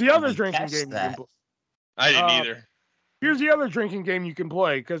 and here's the other drinking game you can play. I didn't either. Here's the other drinking game you can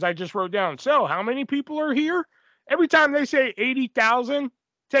play, because I just wrote down. So, how many people are here? Every time they say 80,000,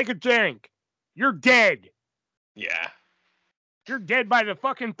 take a drink. You're dead. Yeah. You're dead by the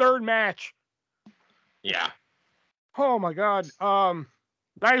fucking third match. Yeah. Oh my god.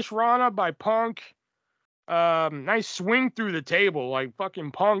 Nice Rana by Punk. Nice swing through the table. Like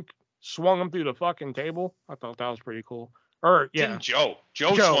fucking Punk swung him through the fucking table. I thought that was pretty cool. Didn't Joe?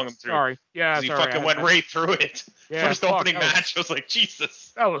 Joe swung him through. Sorry. Yeah. He fucking went right through it. Yeah, First opening match, I was like,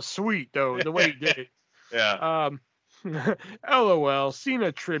 Jesus. That was sweet though, the way he did it. Yeah. LOL.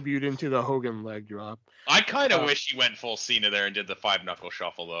 Cena tribute into the Hogan leg drop. I kind of wish he went full Cena there and did the 5-knuckle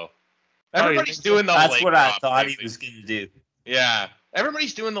shuffle though. Everybody's doing the leg drop. That's what I thought he was going to do. Yeah.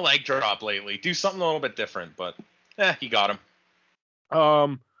 Everybody's doing the leg drop lately. Do something a little bit different, but he got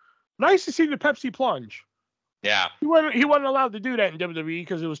him. Nice to see the Pepsi plunge. Yeah. He wasn't allowed to do that in WWE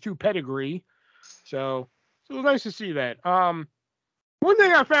because it was too pedigree. So it was nice to see that. One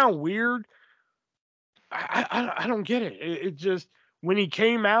thing I found weird, I don't get it. It just, when he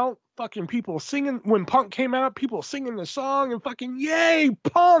came out, fucking people singing, when Punk came out, people singing the song and fucking, yay,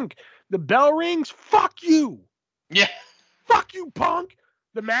 Punk! The bell rings, fuck you! Yeah. Fuck you, Punk!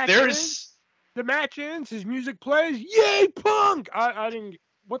 The match ends, his music plays, yay, Punk! I didn't,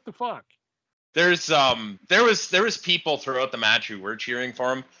 what the fuck? There was people throughout the match who were cheering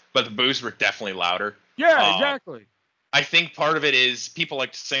for him, but the boos were definitely louder. Yeah, exactly. I think part of it is people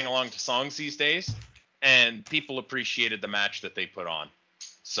like to sing along to songs these days, and people appreciated the match that they put on.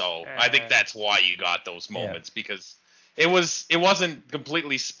 So I think that's why you got those moments, because it wasn't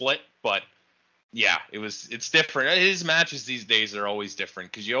completely split, but yeah, it's different. His matches these days are always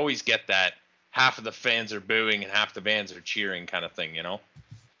different because you always get that half of the fans are booing and half the fans are cheering kind of thing,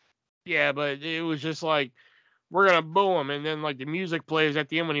 Yeah, but it was just like, we're gonna boo him, and then like the music plays at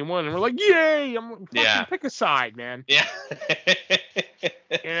the end when he won, and we're like, yay! I'm like, pick a side, man. Yeah.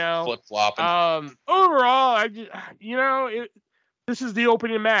 Flip flopping. Overall, I just, this is the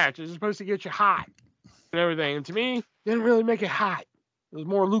opening match. It's supposed to get you hot and everything, and to me, it didn't really make it hot. It was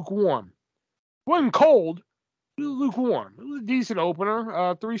more lukewarm. It wasn't cold. It was lukewarm. It was a decent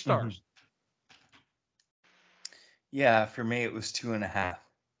opener. 3 stars. Mm-hmm. Yeah, for me it was 2.5.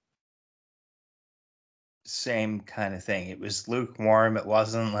 Same kind of thing. It was lukewarm. It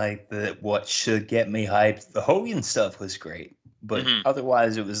wasn't like what should get me hyped. The Hogan stuff was great, but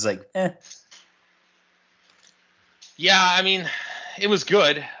otherwise it was like, Yeah, I mean, it was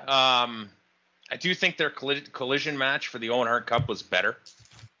good. I do think their collision match for the Owen Hart Cup was better.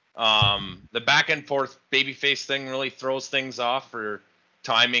 The back and forth babyface thing really throws things off for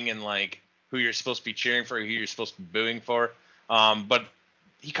timing and like who you're supposed to be cheering for, who you're supposed to be booing for. But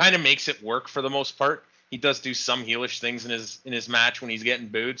he kind of makes it work for the most part. He does do some heelish things in his match when he's getting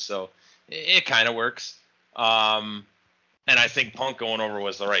booed, so it kind of works. And I think Punk going over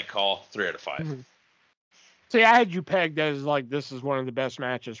was the right call. 3 out of 5. Mm-hmm. See, I had you pegged as like this is one of the best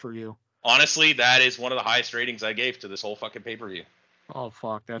matches for you. Honestly, that is one of the highest ratings I gave to this whole fucking pay-per-view. Oh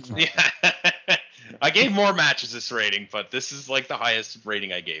fuck, that's not yeah. I gave more matches this rating, but this is like the highest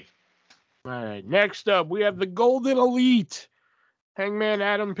rating I gave. All right. Next up, we have the Golden Elite. Hangman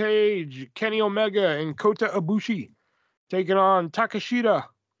Adam Page, Kenny Omega, and Kota Ibushi taking on Takeshita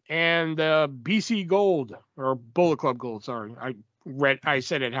and BC Gold, or Bullet Club Gold. Sorry, I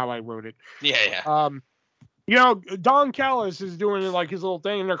said it how I wrote it. Yeah. You know, Don Callis is doing like his little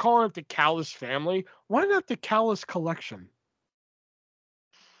thing, and they're calling it the Callis family. Why not the Callis Collection?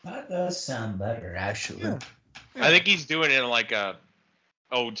 That does sound better, actually. Yeah. I think he's doing it in like a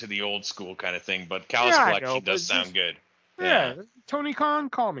ode to the old school kind of thing, but Callis Collection does sound good. Yeah, Tony Khan,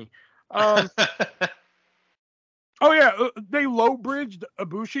 call me. Oh yeah, they low bridged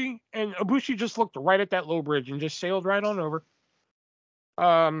Ibushi, and Ibushi just looked right at that low bridge and just sailed right on over.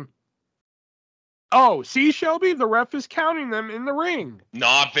 Oh, see, Shelby, the ref is counting them in the ring.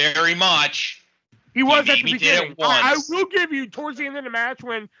 Not very much. He was at the beginning. I will give you towards the end of the match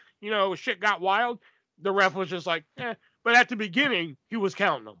when shit got wild. The ref was just like, eh. But at the beginning, he was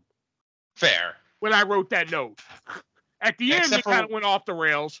counting them. Fair. When I wrote that note. At the end, it kind of went off the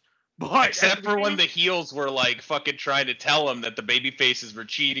rails. But except for when the heels were like fucking trying to tell him that the baby faces were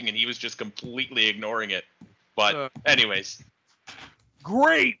cheating and he was just completely ignoring it. But anyways.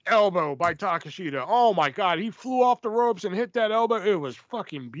 Great elbow by Takeshita. Oh my God. He flew off the ropes and hit that elbow. It was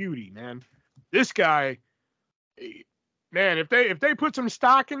fucking beauty, man. This guy, man, if they put some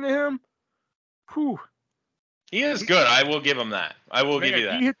stock into him, whew. He is good. I will give him that. I will give you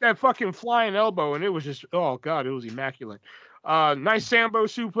that. He hit that fucking flying elbow, and it was just, oh, God, it was immaculate. Nice Sambo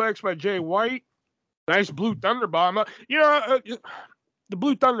suplex by Jay White. Nice Blue Thunder Bomb. The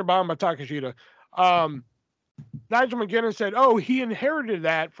Blue Thunder Bomb by Takeshita. Nigel McGuinness said, oh, he inherited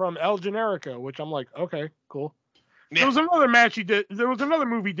that from El Generico, which I'm like, okay, cool. Yeah. There was another match he did. There was another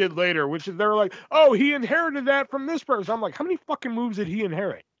move he did later, which is they're like, oh, he inherited that from this person. I'm like, how many fucking moves did he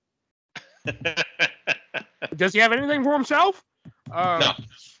inherit? Does he have anything for himself? No.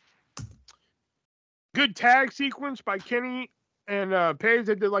 Good tag sequence by Kenny and Page.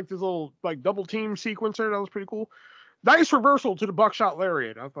 They did like this little like double team sequencer. That was pretty cool. Nice reversal to the buckshot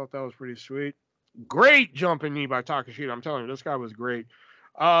lariat. I thought that was pretty sweet. Great jumping knee by Takeshita. I'm telling you, this guy was great.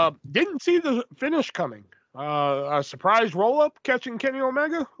 Didn't see the finish coming. A surprise roll up catching Kenny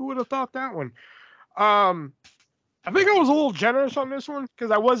Omega. Who would have thought that one? I think I was a little generous on this one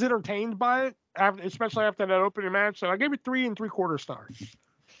because I was entertained by it, especially after that opening match. So I gave it 3 3/4 stars.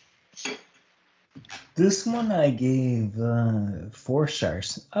 This one I gave 4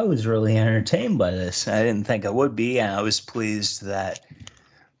 stars. I was really entertained by this. I didn't think I would be, and I was pleased that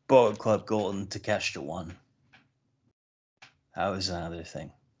Bullet Club Gold and Takeshita won. That was another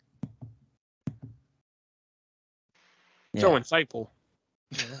thing. Yeah. So insightful.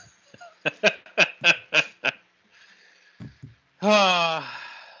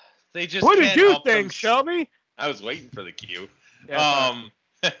 They just what did you think, Shelby? I was waiting for the cue. Yeah,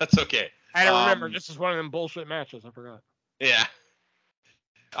 that's okay. I don't remember. This is one of them bullshit matches. I forgot. Yeah.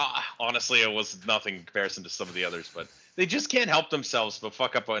 Honestly, it was nothing in comparison to some of the others, but they just can't help themselves but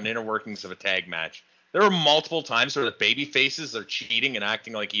fuck up on inner workings of a tag match. There were multiple times where the baby faces are cheating and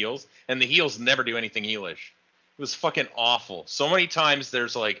acting like heels, and the heels never do anything heelish. It was fucking awful. So many times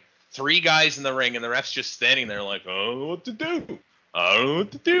there's like 3 guys in the ring, and the ref's just standing there like, I don't know what to do. I don't know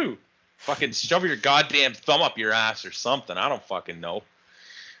what to do. Fucking shove your goddamn thumb up your ass or something. I don't fucking know.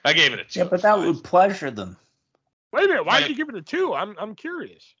 I gave it a 2. Yeah, but that would pleasure them. Wait a minute. Why did you give it a 2? I'm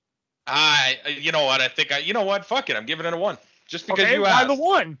curious. You know what? You know what? Fuck it. I'm giving it a 1. Just because you asked. Why the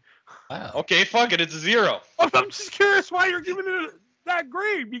 1? Wow. Okay, fuck it. It's a 0. I'm just curious why you're giving it that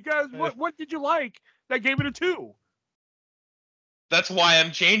grade. Because what did you like that gave it a 2? That's why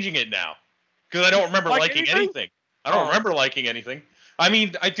I'm changing it now. Because I don't remember liking anything. I don't remember liking anything. I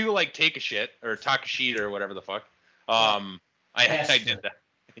mean, I do like Take a Shit or Takeshita or whatever the fuck. I did that.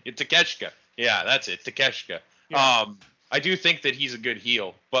 Takeshita. Yeah, that's it. Takeshita. Yeah. I do think that he's a good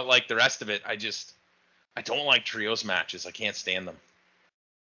heel, but like the rest of it, I don't like trios matches. I can't stand them.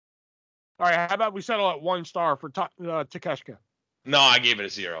 All right, how about we settle at 1 star for Takeshita? No, I gave it a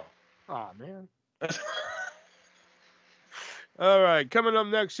 0. Oh man. All right, coming up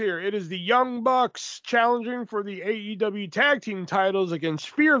next here, it is the Young Bucks challenging for the AEW Tag Team titles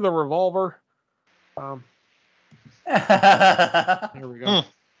against Fear the Revolver. There we go.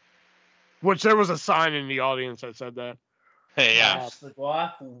 Which there was a sign in the audience that said that. Hey, yeah. The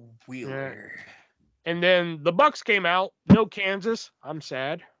Glock Wheeler. Yeah. And then the Bucks came out. No Kansas. I'm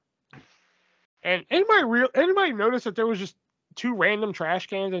sad. And anybody notice that there was just 2 random trash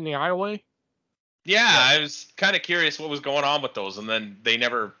cans in the aisleway? Yeah, I was kind of curious what was going on with those, and then they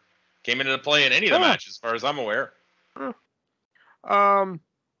never came into play in any of the matches, as far as I'm aware.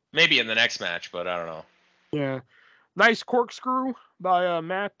 Maybe in the next match, but I don't know. Yeah. Nice corkscrew by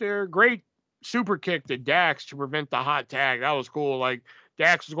Matt there. Great super kick to Dax to prevent the hot tag. That was cool. Like,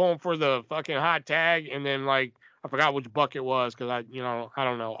 Dax was going for the fucking hot tag, and then, like, I forgot which buck it was because I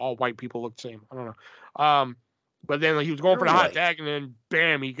don't know. All white people look the same. I don't know. But then he was going for the hot tag, and then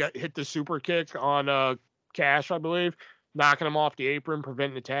bam, he hit the super kick on Cash, I believe, knocking him off the apron,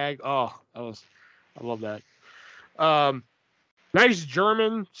 preventing the tag. Oh, I love that. Nice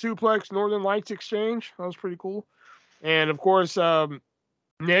German suplex, Northern Lights exchange. That was pretty cool. And of course,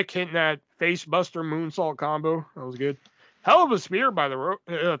 Nick hitting that face buster moonsault combo. That was good. Hell of a spear by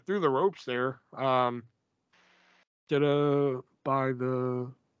the through the ropes there. I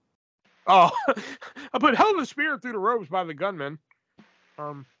put hell of a spear through the ropes by the gunman.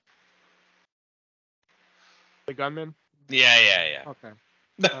 The gunman? Yeah. Okay.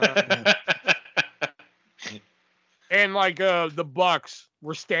 And like the Bucks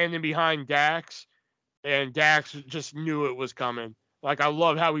were standing behind Dax, and Dax just knew it was coming. Like, I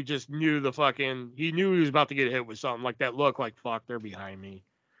love how he just knew he knew he was about to get hit with something like that. Look, like, fuck, they're behind me.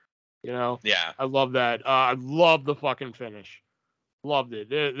 You know? Yeah. I love that. I love the fucking finish. Loved it.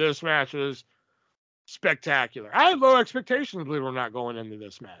 This match was spectacular. I had low expectations, believe it or not, going into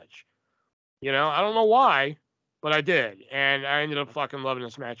this match. You know, I don't know why, but I did. And I ended up fucking loving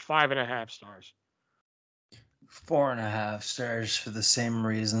this match. 5.5 stars. 4.5 stars for the same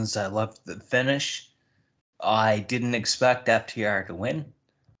reasons I loved the finish. I didn't expect FTR to win.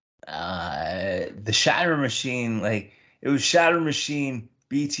 The Shatter Machine, like, it was Shatter Machine,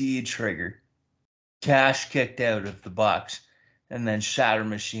 BTE trigger, Cash kicked out of the Bucks, and then Shatter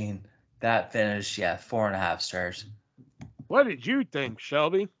Machine. That finish, 4.5 stars. What did you think,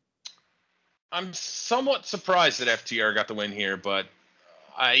 Shelby? I'm somewhat surprised that FTR got the win here, but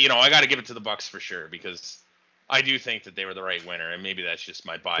I got to give it to the Bucks for sure, because I do think that they were the right winner, and maybe that's just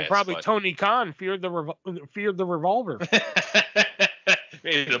my bias. Probably Tony Khan feared the revolver.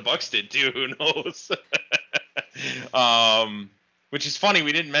 Maybe the Bucks did too. Who knows? Which is funny.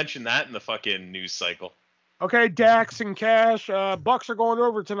 We didn't mention that in the fucking news cycle. Okay, Dax and Cash. Bucks are going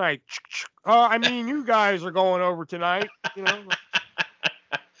over tonight. You guys are going over tonight. You know.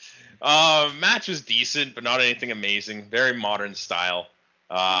 Match was decent, but not anything amazing. Very modern style.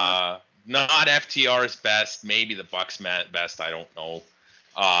 Not FTR's best, maybe the Bucks' best. I don't know.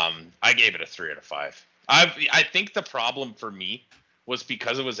 I gave it a 3 out of 5. I think the problem for me was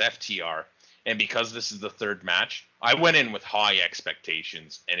because it was FTR and because this is the third match. I went in with high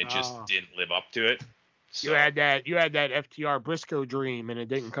expectations and it just didn't live up to it. So, you had that FTR Briscoe dream and it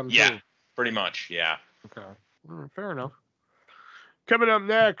didn't come true. Yeah, pretty much. Yeah. Okay, fair enough. Coming up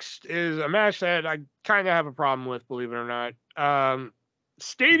next is a match that I kind of have a problem with, believe it or not.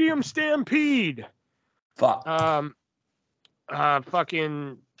 Stadium Stampede. Fuck.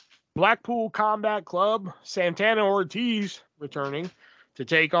 Fucking Blackpool Combat Club, Santana Ortiz returning to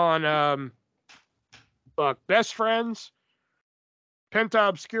take on Best Friends,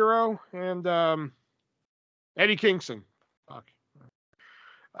 Penta Obscuro, and Eddie Kingston. Fuck.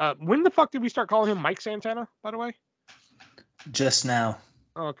 When the fuck did we start calling him Mike Santana, by the way? Just now.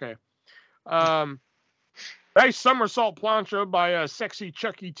 Okay. Nice somersault plancha by Sexy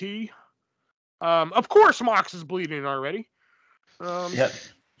Chucky T. Of course, Mox is bleeding already. Yep.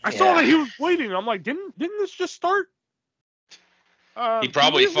 I saw that he was bleeding. I'm like, didn't this just start? He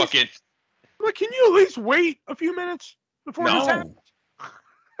probably fucking. Like, can you at least wait a few minutes before this happens?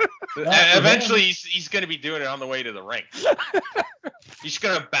 Eventually, he's going to be doing it on the way to the ring. He's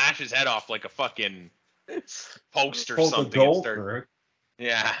going to bash his head off like a fucking post or something. And start...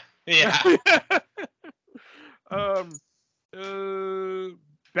 Yeah.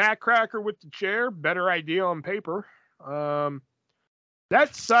 Backcracker with the chair. Better idea on paper.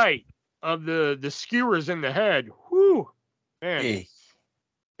 That sight of the skewers in the head. Whew. Man. Hey.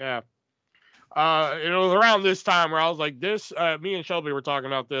 Yeah. It was around this time where I was like, me and Shelby were talking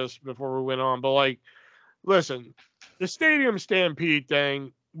about this before we went on, but like, listen, the Stadium Stampede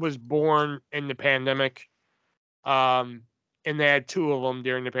thing was born in the pandemic. And they had 2 of them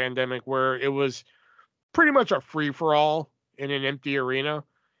during the pandemic where it was pretty much a free for all. in an empty arena,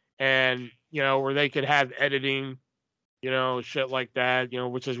 and where they could have editing, shit like that,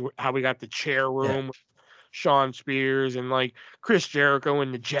 which is how we got the chair room with Sean Spears and like Chris Jericho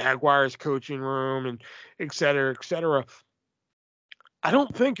in the Jaguars coaching room and et cetera, et cetera. I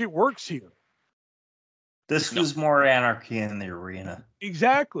don't think it works here. This was more anarchy in the arena.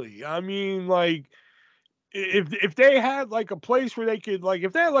 Exactly. I mean, like, if they had like a place where they could, like,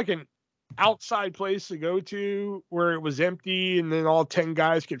 if they had like an outside place to go to where it was empty and then all 10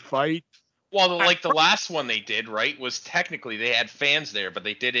 guys could fight. Well, the last one they did, right, was technically they had fans there, but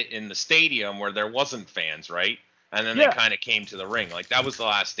they did it in the stadium where there wasn't fans, right? And then they kind of came to the ring. Like, that was the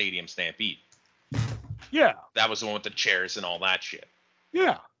last Stadium Stampede. Yeah. That was the one with the chairs and all that shit.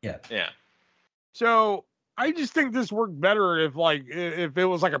 Yeah. Yeah. Yeah. So I just think this worked better if it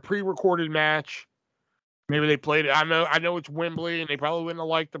was like a pre-recorded match. Maybe they played it. I know it's Wembley and they probably wouldn't have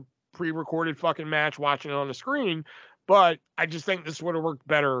liked the pre-recorded fucking match watching it on the screen, but I just think this would have worked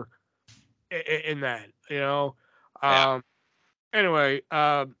better in that, Anyway,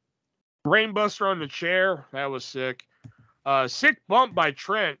 Brainbuster on the chair, that was sick. Sick bump by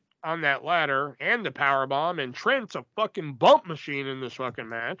Trent on that ladder and the power bomb, and Trent's a fucking bump machine in this fucking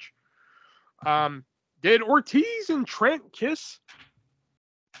match. Did Ortiz and Trent kiss?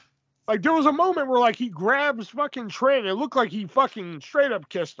 Like, there was a moment where, like, he grabs fucking Trent. It looked like he fucking straight up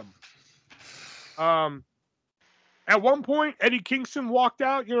kissed him. At one point, Eddie Kingston walked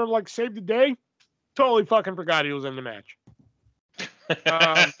out, like, saved the day. Totally fucking forgot he was in the match.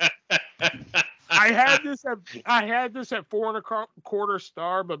 I had this at 4.25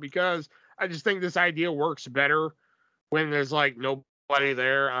 star, but because I just think this idea works better when there's, like, nobody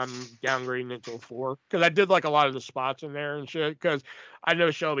there, I'm downgrading it to a 4. Because I did like a lot of the spots in there and shit. Because I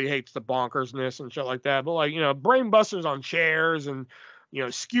know Shelby hates the bonkersness and shit like that. But like, brain busters on chairs and,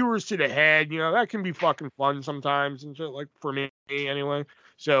 skewers to the head, that can be fucking fun sometimes and shit, like, for me anyway.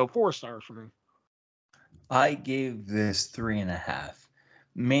 So 4 stars for me. I gave this 3.5,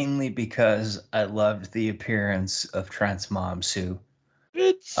 mainly because I loved the appearance of Trent's mom, Sue.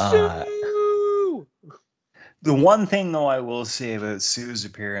 It's Sue! The one thing, though, I will say about Sue's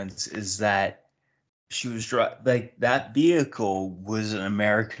appearance is that she was like, that vehicle was an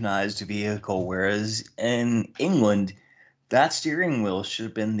Americanized vehicle, whereas in England, that steering wheel should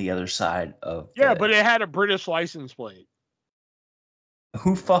have been the other side of. Yeah, but it had a British license plate.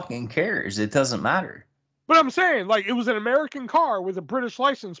 Who fucking cares? It doesn't matter. But I'm saying, like, it was an American car with a British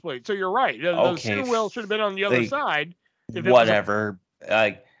license plate, so you're right. The steering wheel should have been on the other side. Whatever.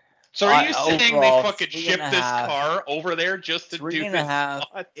 So are you saying they fucking shipped this car over there just to do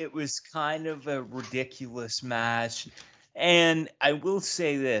 3.5? It was kind of a ridiculous match. And I will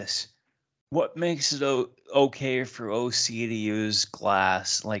say this. What makes it okay for OC to use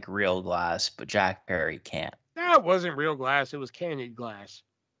glass, like real glass, but Jack Perry can't? That wasn't real glass. It was candied glass.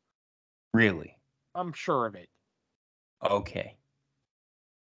 Really? I'm sure of it. Okay.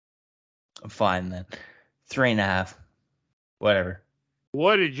 Fine then. 3.5. Whatever.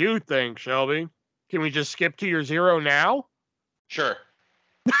 What did you think, Shelby? Can we just skip to your 0 now? Sure.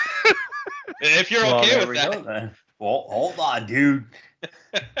 If you're okay with that. Then. Well, hold on, dude.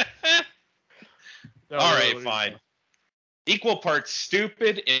 All right, fine. Equal parts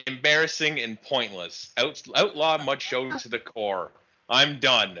stupid, embarrassing, and pointless. Outlaw mud show to the core. I'm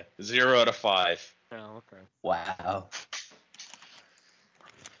done. 0 out of 5. Oh, okay. Wow.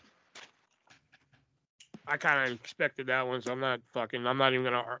 I kind of expected that one, so I'm not even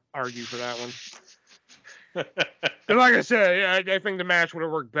going to argue for that one. And like I said, yeah, I think the match would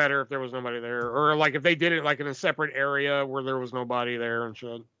have worked better if there was nobody there. Or like if they did it like in a separate area where there was nobody there and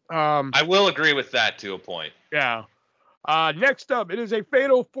shit. I will agree with that to a point. Yeah. Next up, it is a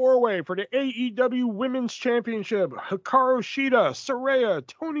fatal 4-way for the AEW Women's Championship. Hikaru Shida, Saraya,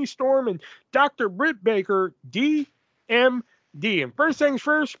 Toni Storm, and Dr. Britt Baker, DMD. And first things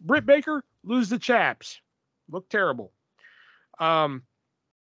first, Britt Baker, lose the chaps. Look terrible.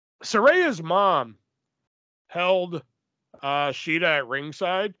 Saraya's mom held Shida at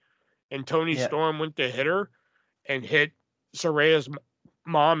ringside, and Toni Storm went to hit her and hit Saraya's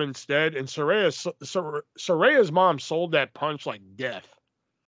mom instead, and Saraya's mom sold that punch like death.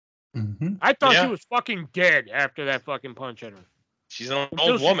 Mm-hmm. I thought she was fucking dead after that fucking punch hit her. She's an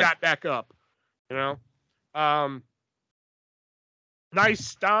old woman. She got back up, nice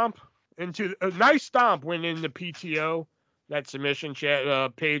stomp went in the PTO. That submission,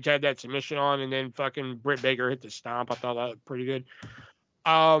 Paige had that submission on, and then fucking Britt Baker hit the stomp. I thought that was pretty good.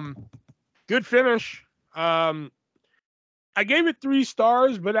 Good finish. I gave it 3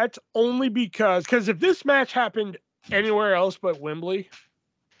 stars, but that's only because if this match happened anywhere else but Wembley,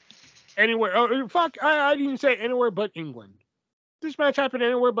 I didn't even say anywhere but England. this match happened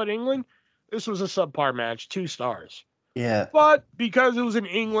anywhere but England, this was a subpar match, 2 stars. Yeah. But because it was in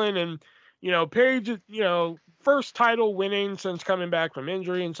England and, Paige, first title winning since coming back from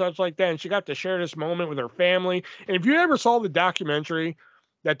injury and such like that, and she got to share this moment with her family. And if you ever saw the documentary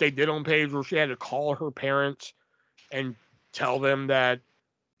that they did on Paige where she had to call her parents and tell them that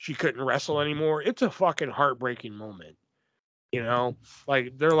she couldn't wrestle anymore, it's a fucking heartbreaking moment.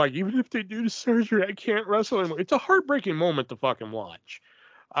 Like they're like, even if they do the surgery, I can't wrestle anymore. It's a heartbreaking moment to fucking watch.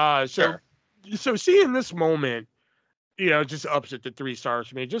 So seeing this moment, just ups it to 3 stars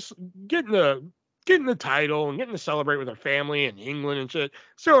for me. Just getting the title and getting to celebrate with her family in England and shit.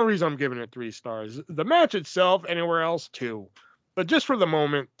 It's the only reason I'm giving it 3 stars. The match itself, anywhere else, 2. But just for the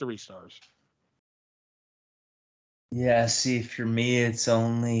moment, 3 stars. Yeah, see, for me, it's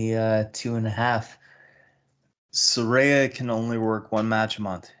only 2.5. Saraya can only work 1 match a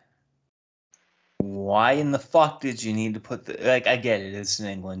month. Why in the fuck did you need to put I get it, it's in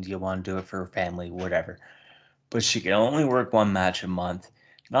England, you want to do it for her family, whatever. But she can only work 1 match a month.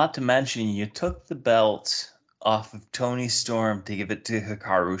 Not to mention, you took the belt off of Tony Storm to give it to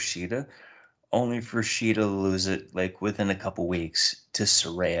Hikaru Shida, only for Shida to lose it within a couple weeks to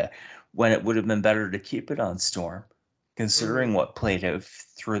Saraya, when it would have been better to keep it on Storm, considering what played out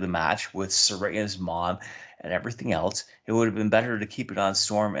through the match with Saraya's mom and everything else. It would have been better to keep it on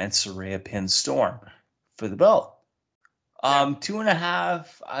Storm and Saraya pin Storm for the belt. 2.5.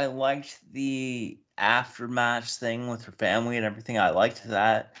 I liked the after-match thing with her family and everything. I liked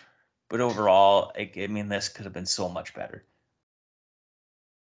that, but overall, this could have been so much better.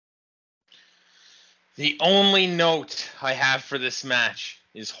 The only note I have for this match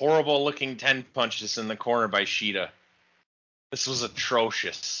is horrible-looking 10 punches in the corner by Shida. This was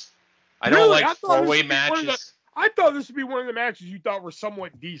atrocious. I don't like 4-way matches. I thought this would be one of the matches you thought were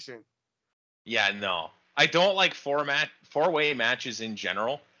somewhat decent. Yeah, no. I don't like 4-way matches in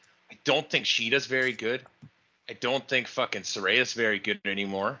general. I don't think Shida's very good. I don't think fucking Saraya's very good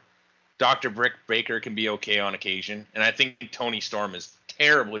anymore. Dr. Britt Baker can be okay on occasion, and I think Tony Storm is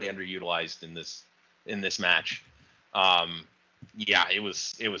terribly underutilized in this match. Yeah, it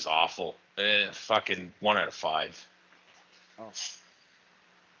was awful. Fucking 1 out of 5. Oh.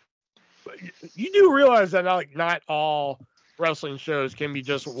 But you do realize that not all wrestling shows can be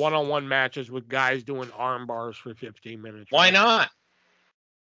just one-on-one matches with guys doing arm bars for 15 minutes. Right? Why not?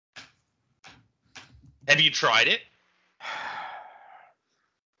 Have you tried it?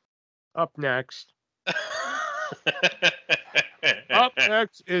 Up next. Up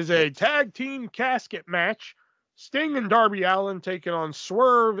next is a tag team casket match. Sting and Darby Allin taking on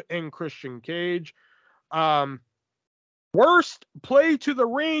Swerve and Christian Cage. Worst play to the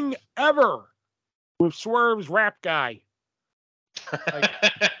ring ever with Swerve's rap guy.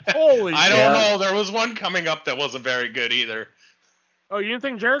 Holy I don't know. There was one coming up that wasn't very good either. Oh, you didn't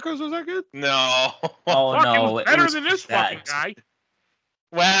think Jericho's was that good? No. Oh, fuck, no. It was better than this fucking guy.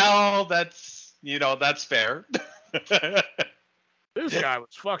 Well, that's fair. This guy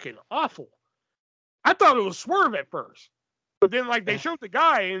was fucking awful. I thought it was Swerve at first. But then, they showed the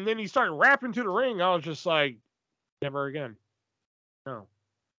guy, and then he started rapping to the ring. I was just like, never again. No.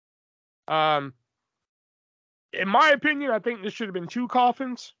 In my opinion, I think this should have been 2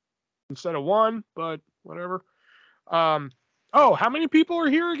 coffins instead of 1, but whatever. How many people are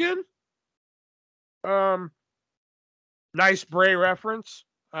here again? Nice Bray reference.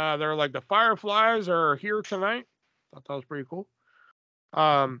 They're like the Fireflies are here tonight. Thought that was pretty cool.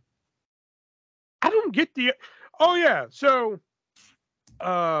 I don't get the. Oh yeah, so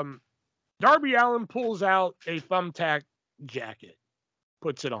Darby Allin pulls out a thumbtack jacket,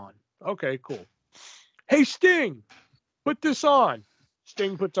 puts it on. Okay, cool. Hey Sting, put this on.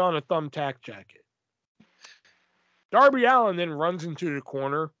 Sting puts on a thumbtack jacket. Darby Allin then runs into the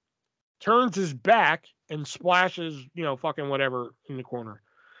corner, turns his back, and splashes, fucking whatever in the corner.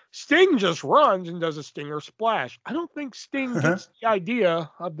 Sting just runs and does a Stinger splash. I don't think Sting gets the idea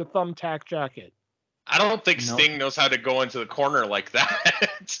of the thumbtack jacket. I don't think Sting knows how to go into the corner like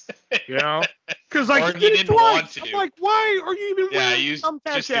that. Because he didn't want to. I'm like, why are you even wearing he's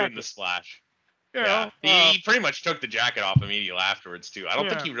thumbtack just jacket? doing the splash. He pretty much took the jacket off immediately afterwards too. I don't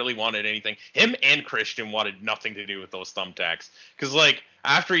think he really wanted anything. Him and Christian wanted nothing to do with those thumbtacks. Because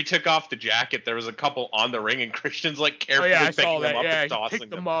after he took off the jacket, there was a couple on the ring, and Christian's carefully picking them up and tossing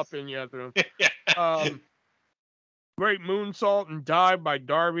picked them up and threw them. Great moonsault and dive by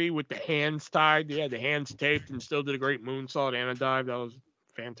Darby with the hands tied. He had the hands taped and still did a great moonsault and a dive. That was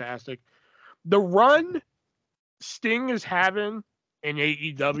fantastic. The run Sting is having in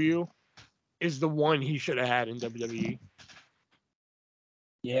AEW is the one he should have had in WWE.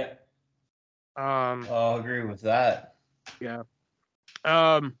 Yeah. I'll agree with that. Yeah.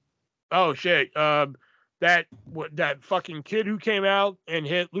 Oh shit. That fucking kid who came out and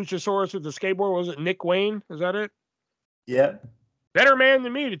hit Luchasaurus with the skateboard, was it Nick Wayne? Is that it? Yeah. Better man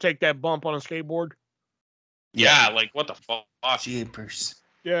than me to take that bump on a skateboard. Yeah, like what the fuck? Jeepers.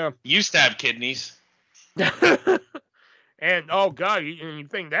 Yeah. He used to have kidneys. And oh god, you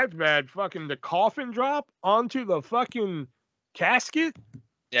think that's bad? Fucking the coffin drop onto the fucking casket.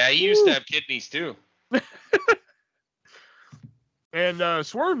 Yeah, he used to have kidneys too. And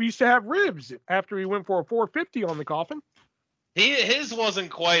Swerve used to have ribs after he went for a 450 on the coffin. His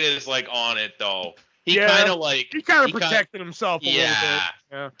wasn't quite as like on it though. He Yeah, kind of like He kind of protected himself a little bit.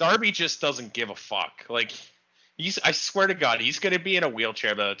 Yeah. Darby just doesn't give a fuck. Like I swear to God, he's gonna be in a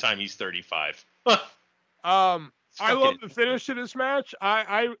wheelchair by the time he's 35. I love the finish to this match.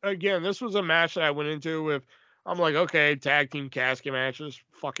 I again, this was a match that I went into with. I'm like, okay, tag team casket matches,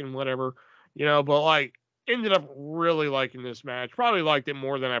 fucking whatever, But like, ended up really liking this match. Probably liked it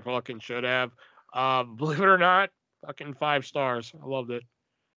more than I fucking should have. Believe it or not, fucking 5 stars. I loved it.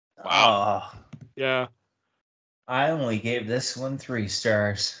 Wow. Yeah. I only gave this one 3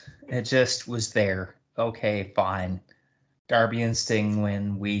 stars. It just was there. Okay, fine. Darby and Sting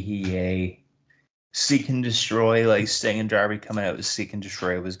win. Yay. Seek and Destroy, like Sting and Darby coming out with Seek and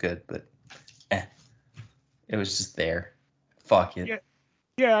Destroy was good, but it was just there. Fuck it.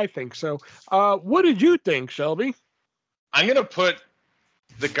 Yeah, I think so. What did you think, Shelby? I'm gonna put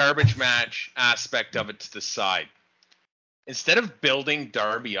the garbage match aspect of it to the side. Instead of building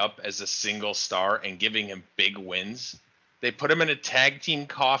Darby up as a single star and giving him big wins, they put him in a tag team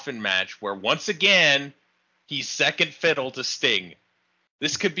coffin match where once again he's second fiddle to Sting.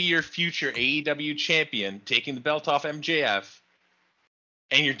 This could be your future AEW champion taking the belt off MJF,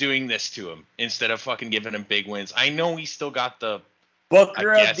 and you're doing this to him instead of fucking giving him big wins. I know he still got the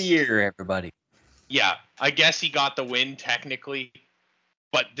Booker of the Year, everybody. Yeah, I guess he got the win technically,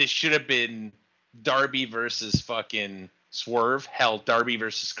 but this should have been Darby versus fucking Swerve. Hell, Darby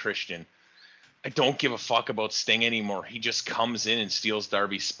versus Christian. I don't give a fuck about Sting anymore. He just comes in and steals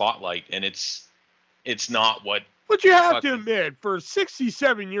Darby's spotlight, and it's not what. But you have to admit, for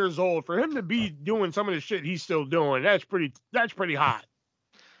 67 years old, for him to be doing some of the shit he's still doing, that's pretty hot.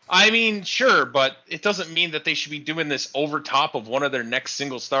 I mean, sure, but it doesn't mean that they should be doing this over top of one of their next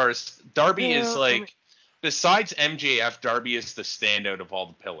single stars. Darby is like, besides MJF, Darby is the standout of all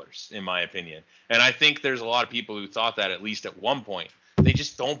the pillars, in my opinion. And I think there's a lot of people who thought that at least at one point. They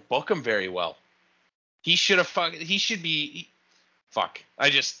just don't book him very well. He should have he should be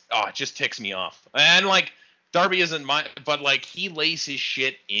it just ticks me off. And like, Darby isn't but like, he lays his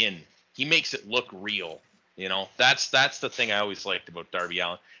shit in. He makes it look real. That's the thing I always liked about Darby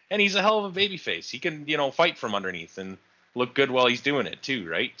Allin. And he's a hell of a babyface. He can, fight from underneath and look good while he's doing it too,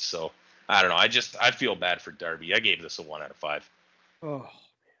 right? So I don't know. I feel bad for Darby. I gave this a 1 out of 5. Oh.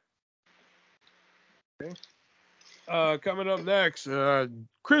 Okay. Coming up next,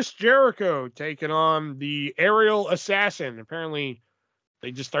 Chris Jericho taking on the Aerial Assassin. Apparently,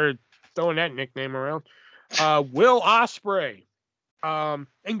 they just started throwing that nickname around. Will Ospreay.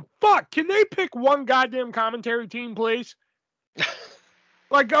 And fuck, can they pick one goddamn commentary team, please?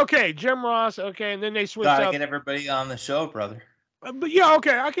 Like, okay, Jim Ross, okay, and then they switch Gotta out. get everybody on the show, brother. But yeah,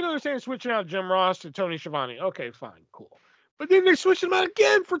 okay, I can understand switching out Jim Ross to Tony Schiavone. Okay, fine, cool. But then they switch them out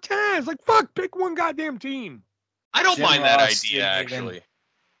again for Taz. Like, fuck, pick one goddamn team. I don't mind that idea, actually.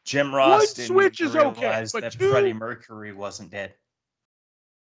 Jim Ross didn't realize that Freddie Mercury wasn't dead.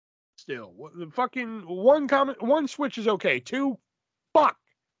 Still, the fucking one switch is okay. 2, fuck,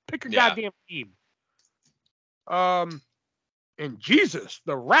 pick a goddamn team. And Jesus,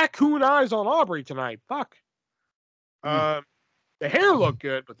 the raccoon eyes on Aubrey tonight. Fuck. The hair looked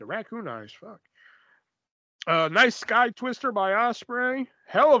good, but the raccoon eyes, fuck. Nice sky twister by Ospreay.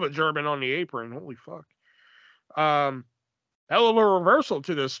 Hell of a German on the apron. Holy fuck. Hell of a reversal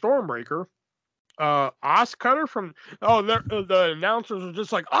to the Stormbreaker. Os Cutter from the announcers were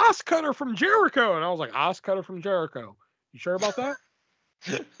just like, Os Cutter from Jericho, and I was like, Os Cutter from Jericho. You sure about that?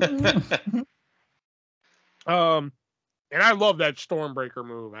 And I love that Stormbreaker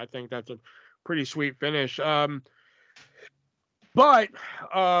move. I think that's a pretty sweet finish. But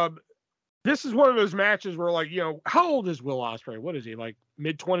this is one of those matches where, like, how old is Will Ospreay? What is he, like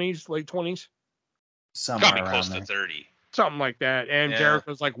mid-20s, late 20s? Somewhere probably around close there. to 30. Something like that. And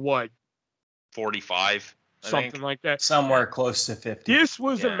Jericho's like, what? 45. Something like that. Somewhere close to 50. This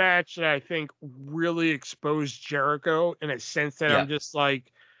was a match that I think really exposed Jericho in a sense that I'm just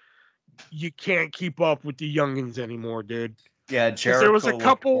like, you can't keep up with the youngins anymore, dude. Yeah, Jericho. There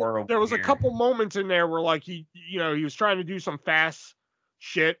was a couple moments in there where, like, he was trying to do some fast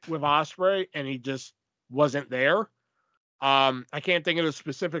shit with Ospreay and he just wasn't there. I can't think of the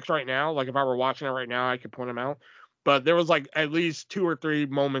specifics right now. Like if I were watching it right now, I could point them out. But there was like at least 2 or 3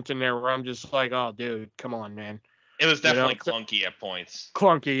 moments in there where I'm just like, oh, dude, come on, man. It was definitely clunky at points.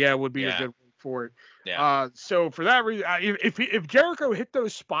 Clunky, yeah, would be a good word for it. Yeah. So for that reason, if Jericho hit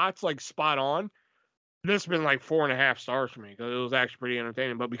those spots like spot on, this has been like 4.5 stars for me because it was actually pretty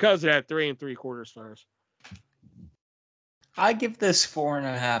entertaining. But because it had 3 3/4 stars, I give this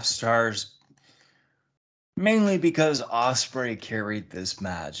 4.5 stars mainly because Ospreay carried this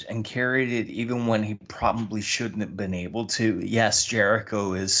match and carried it even when he probably shouldn't have been able to. Yes,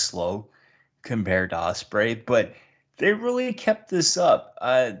 Jericho is slow compared to Ospreay, but they really kept this up.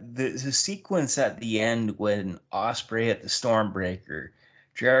 The sequence at the end when Ospreay hit the Stormbreaker,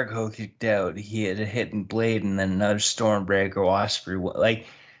 Jericho kicked out, he had a hidden blade, and then another Stormbreaker. Ospreay, like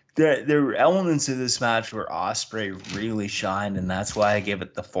there were elements of this match where Ospreay really shined, and that's why I give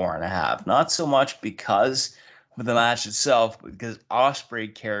it the 4.5. Not so much because of the match itself, but because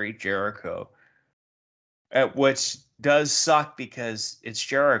Ospreay carried Jericho, which does suck because it's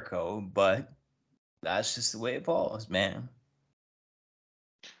Jericho, but that's just the way it falls, man.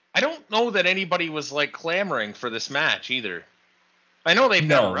 I don't know that anybody was like clamoring for this match either. I know they've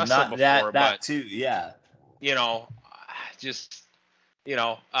never wrestled before, but too, yeah. Just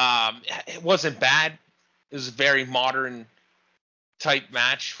it wasn't bad. It was a very modern type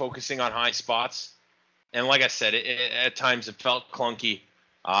match, focusing on high spots, and like I said, at times it felt clunky.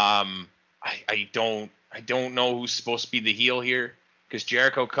 I don't know who's supposed to be the heel here because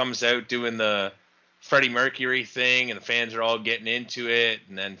Jericho comes out doing the Freddie Mercury thing, and the fans are all getting into it,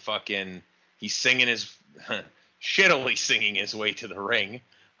 and then fucking he's singing his shittily singing his way to the ring.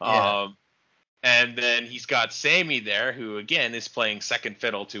 Yeah. And then he's got Sammy there, who again is playing second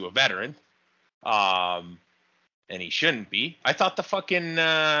fiddle to a veteran. And he shouldn't be. I thought the fucking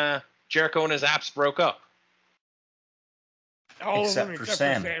Jericho and his apps broke up. All of them except for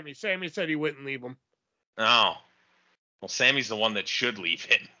Sammy. Sammy said he wouldn't leave him. Oh. Well, Sammy's the one that should leave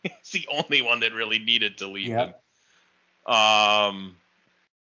it. He's the only one that really needed to leave him.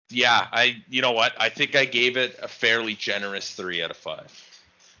 Yeah, you know what? I think I gave it a fairly generous 3 out of 5.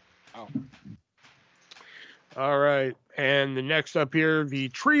 Oh. All right. And the next up here, the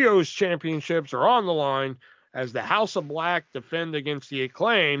Trios Championships are on the line as the House of Black defend against the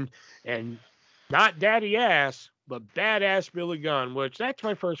Acclaimed, and not Daddy Ass, but Badass Billy Gunn, which that's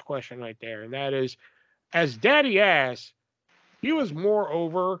my first question right there. And that is, as Daddy Ass, he was more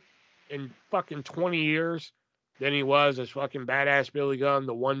over in fucking 20 years than he was as fucking Badass Billy Gunn,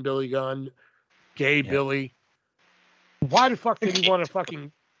 the one Billy Gunn, gay Billy. Why the fuck did he want to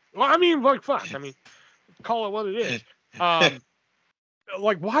fucking... Well, I mean, like, fuck. I mean, call it what it is.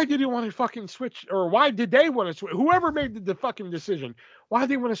 Like, why did he want to fucking switch, or why did they want to switch? Whoever made the fucking decision, why did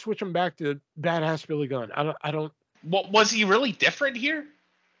they want to switch him back to Badass Billy Gunn? I don't. What was he really different here?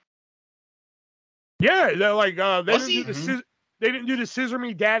 Yeah, they're like they didn't do the scissor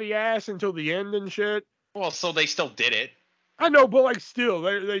me daddy ass until the end and shit. Well, so they still did it. I know, but like still,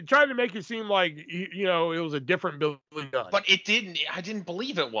 they tried to make it seem like it was a different Billy Gunn. But it didn't. I didn't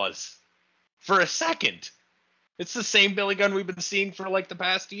believe it was for a second. It's the same Billy Gunn we've been seeing for like the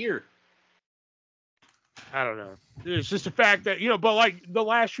past year. I don't know. It's just the fact that, but like the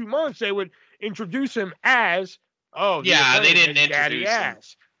last few months, they would introduce him as, they didn't introduce him.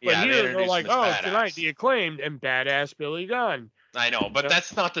 But here they're like, tonight the Acclaimed and Badass Billy Gunn. I know, but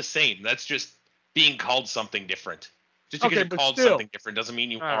that's not the same. That's just being called something different. Just because you're called something different doesn't mean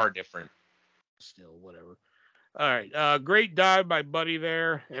you are different. Still, whatever. All right. Great dive by Buddy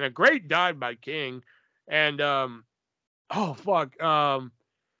there, and a great dive by King. And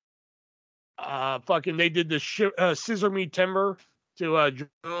fucking they did the scissor me timber to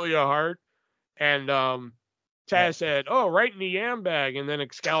Julia Hart, and Taz said, "Oh, right in the yam bag," and then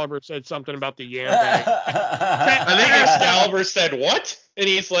Excalibur said something about the yam bag. I think Excalibur said what, and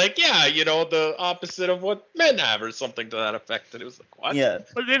he's like, "Yeah, the opposite of what men have," or something to that effect. And it was like, "What?" Yeah.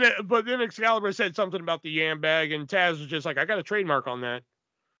 But then Excalibur said something about the yam bag, and Taz was just like, "I got a trademark on that."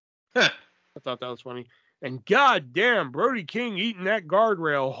 Huh. I thought that was funny. And goddamn, Brody King eating that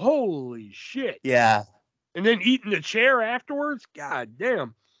guardrail. Holy shit. Yeah. And then eating the chair afterwards. God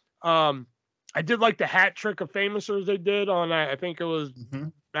damn. I did like the hat trick of Famousers they did on, I think it was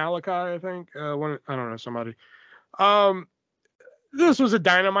Malachi, I think. I don't know, somebody. This was a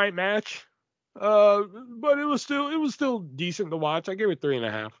dynamite match. But it was still decent to watch. I gave it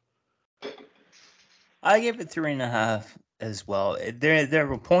 3.5. I gave it 3.5 as well. There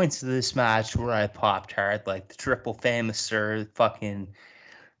were points of this match where I popped hard, like the triple Famouser, fucking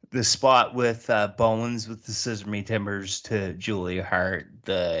the spot with Bowens with the scissor me timbers to Julia Hart,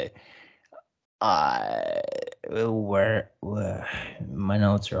 the where my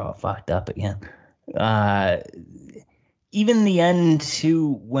notes are all fucked up again. Even the end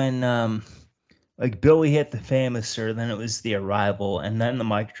too, when like Billy hit the famous sir, then it was the arrival, and then the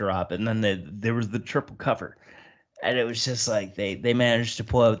mic drop, and then there was the triple cover, and it was just like they managed to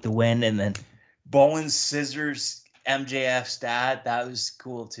pull out the win, and then Bowen's scissors MJF stat, that was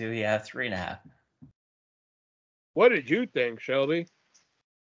cool too. Yeah, 3.5. What did you think, Shelby?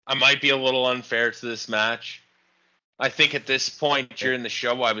 I might be a little unfair to this match. I think at this point during the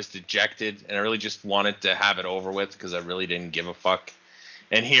show, I was dejected, and I really just wanted to have it over with because I really didn't give a fuck.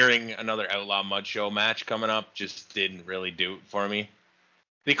 And hearing another Outlaw Mud Show match coming up just didn't really do it for me.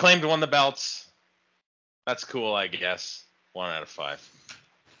 The Acclaimed won the belts. That's cool, I guess. 1 out of 5.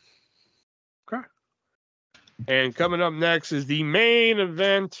 Okay. And coming up next is the main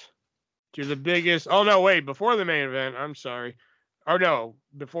event to the biggest. Oh, no, wait. Before the main event, I'm sorry. Or no,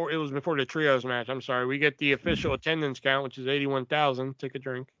 before the trios match. I'm sorry. We get the official attendance count, which is 81,000. Take a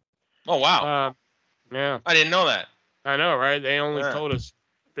drink. Oh, wow. Yeah. I didn't know that. I know, right? They only told us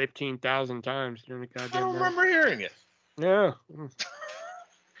 15,000 times during the goddamn I don't match. remember hearing it. Yeah.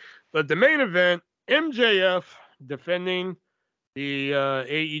 But the main event, MJF defending the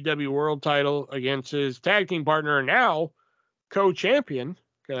AEW World title against his tag team partner and now co-champion,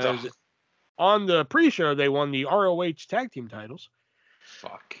 because on the pre-show they won the ROH tag team titles.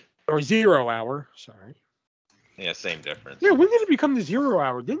 Fuck. Or 0 Hour, sorry. Yeah, same difference. Yeah, when did it become the 0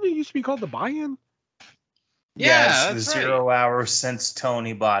 Hour? Didn't it used to be called the Buy-In? Yeah, it's the 0 hour since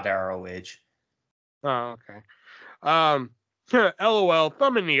Tony bought ROH. Oh, okay. LOL,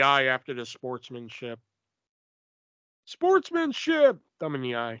 thumb in the eye after the sportsmanship. Sportsmanship, thumb in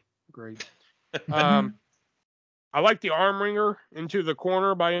the eye. Great. I like the arm wringer into the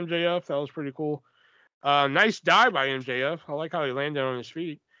corner by MJF. That was pretty cool. Nice dive by MJF. I like how he landed on his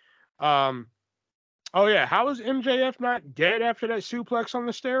feet. Oh yeah, how is MJF not dead after that suplex on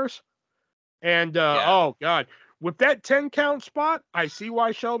the stairs? And oh god, with that 10 count spot, I see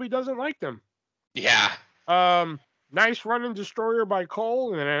why Shelby doesn't like them. Yeah. Nice running destroyer by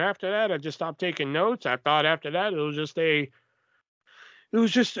Cole, and then after that, I just stopped taking notes. I thought after that it was just a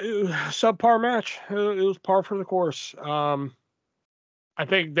subpar match. It was par for the course. I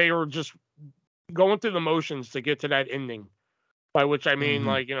think they were just going through the motions to get to that ending, by which I mean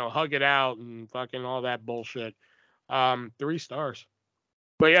hug it out and fucking all that bullshit. 3 stars.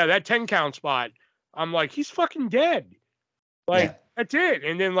 But yeah, that 10 count spot, I'm like, he's fucking dead. That's it.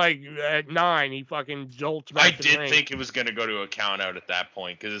 And then at 9, he fucking jolts back. I did think it was going to go to a count out at that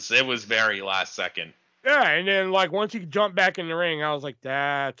point because it was very last second. Yeah, and then once he jumped back in the ring, I was like,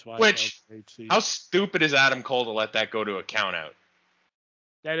 that's why. Which, how stupid is Adam Cole to let that go to a count out?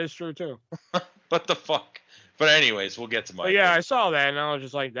 That is true too. What the fuck? But anyways, we'll get to my. Yeah, I saw that and I was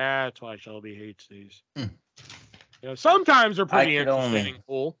just like, that's why Shelby hates these. Sometimes they're pretty interesting and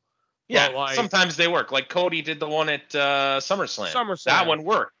cool. Yeah, sometimes they work. Like Cody did the one at SummerSlam. That one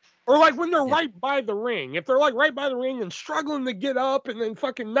worked. Or when they're right by the ring. If they're right by the ring and struggling to get up and then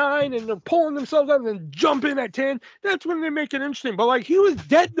fucking 9 and they're pulling themselves up and then jump in at 10, that's when they make it interesting. But he was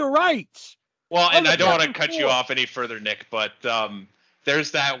dead to rights. Well, and I don't want to cut you off any further, Nick, but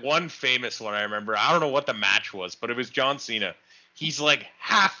there's that one famous one I remember. I don't know what the match was, but it was John Cena. He's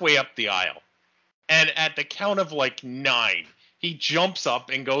halfway up the aisle. And at the count of 9, he jumps up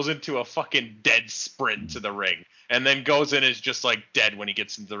and goes into a fucking dead sprint to the ring. And then goes in as just dead when he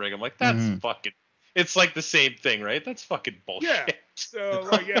gets into the ring. I'm like, that's fucking. It's the same thing, right? That's fucking bullshit. Yeah. So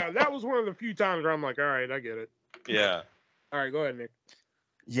that was one of the few times where I'm like, all right, I get it. Yeah. All right, go ahead, Nick.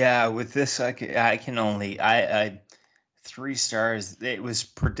 Yeah, with this, I can only 3 stars. It was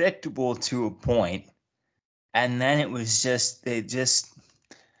predictable to a point, and then it was just the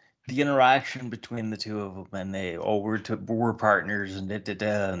interaction between the two of them, and they were partners and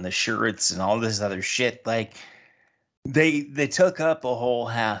and the shirts and all this other shit. They took up a whole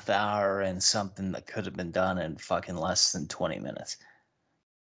half hour and something that could have been done in fucking less than 20 minutes.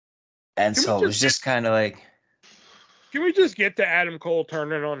 And so it was just kind of can we just get to Adam Cole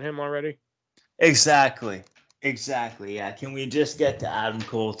turning on him already? Exactly. Yeah. Can we just get to Adam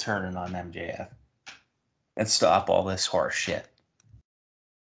Cole turning on MJF and stop all this horse shit?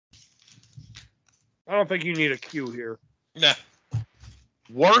 I don't think you need a cue here. Nah.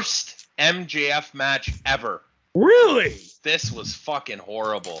 Worst MJF match ever. Really? This was fucking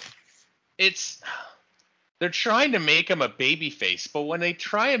horrible. They're trying to make him a babyface, but when they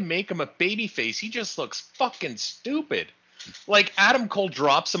try and make him a babyface, he just looks fucking stupid. Adam Cole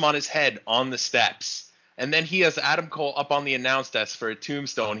drops him on his head on the steps, and then he has Adam Cole up on the announce desk for a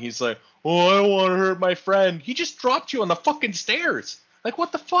tombstone. He's like, oh, I don't want to hurt my friend. He just dropped you on the fucking stairs.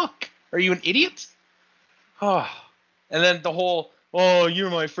 What the fuck? Are you an idiot? Oh. And then the whole, oh, you're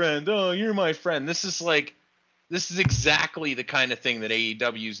my friend. Oh, you're my friend. This is exactly the kind of thing that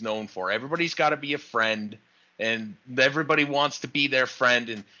AEW is known for. Everybody's got to be a friend, and everybody wants to be their friend,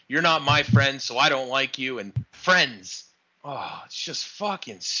 and you're not my friend, so I don't like you, and friends. Oh, it's just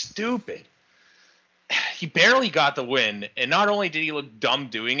fucking stupid. He barely got the win, and not only did he look dumb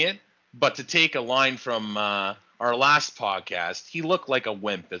doing it, but to take a line from our last podcast, he looked like a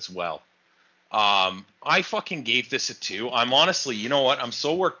wimp as well. I fucking gave this a 2. I'm honestly, you know what? I'm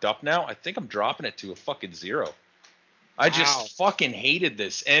so worked up now. I think I'm dropping it to a fucking 0. I just fucking hated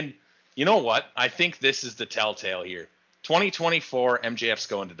this. And you know what? I think this is the telltale here. 2024, MJF's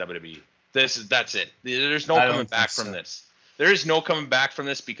going to WWE. That's it. There's no coming back from this. There is no coming back from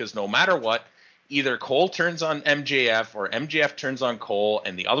this because no matter what, either Cole turns on MJF or MJF turns on Cole,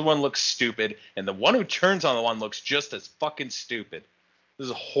 and the other one looks stupid, and the one who turns on the one looks just as fucking stupid. This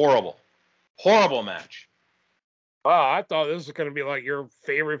is horrible. Horrible match. Oh, I thought this was going to be like your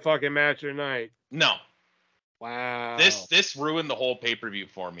favorite fucking match of the night. No. Wow. This ruined the whole pay-per-view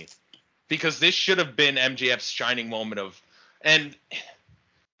for me. Because this should have been MJF's shining moment of... And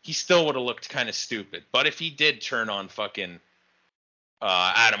he still would have looked kind of stupid. But if he did turn on fucking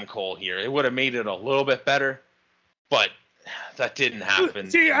Adam Cole here, it would have made it a little bit better. But that didn't happen.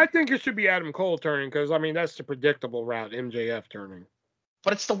 See, I think it should be Adam Cole turning because, I mean, that's the predictable route, MJF turning.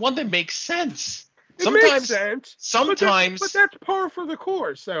 But it's the one that makes sense. It makes sense. Sometimes. But that's par for the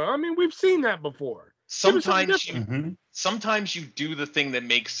course. So, I mean, we've seen that before. Sometimes you do the thing that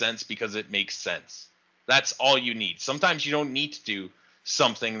makes sense because it makes sense. That's all you need. Sometimes you don't need to do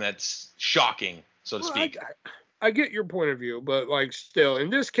something that's shocking, so to speak. I get your point of view, but like still, in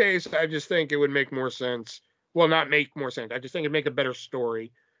this case, I just think it would make more sense. Well, not make more sense. I just think it'd make a better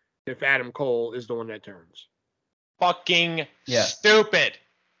story if Adam Cole is the one that turns. Fucking stupid.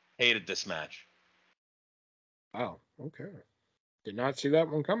 Hated this match. Wow. Okay. Did not see that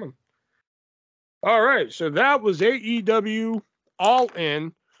one coming. All right. So that was AEW All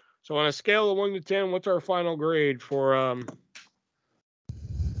In. So on a scale of 1 to 10, what's our final grade for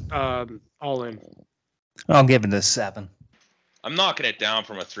All In? I'll give it a 7. I'm knocking it down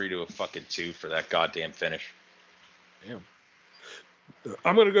from a 3 to a fucking 2 for that goddamn finish. Damn.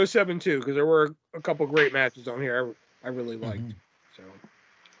 I'm going to go 7 too because there were a couple great matches on here I really liked. So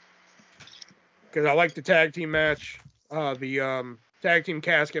because I liked the tag team match, the tag team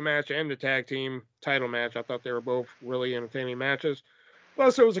casket match, and the tag team title match. I thought they were both really entertaining matches.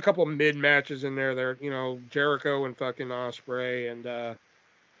 Plus, there was a couple of mid matches in there. There, Jericho and fucking Ospreay, and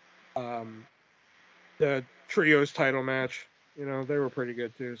the trios title match. They were pretty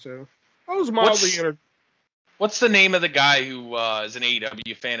good too. So I was mildly What's the name of the guy who is an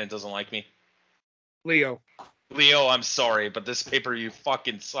AEW fan and doesn't like me? Leo, I'm sorry, but this pay-per-view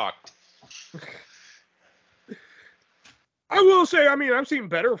fucking sucked. I will say, I mean, I've seen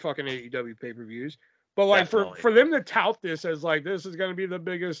better fucking AEW pay-per-views, but like for them to tout this as like this is going to be the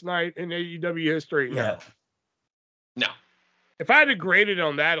biggest night in AEW history, no. If I had to grade it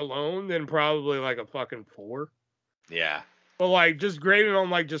on that alone, then probably like a fucking 4. Yeah. But like just graded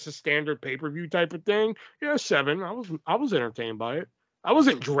on like just a standard pay-per-view type of thing, 7. I was entertained by it. I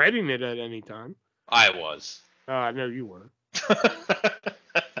wasn't dreading it at any time. I was. I know you were.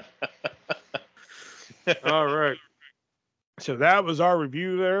 All right. So that was our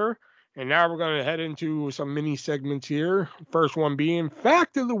review there. And now we're going to head into some mini segments here. First one being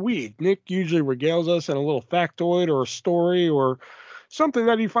Fact of the Week. Nick usually regales us in a little factoid or a story or something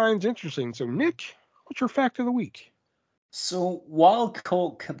that he finds interesting. So, Nick, what's your Fact of the Week? So, while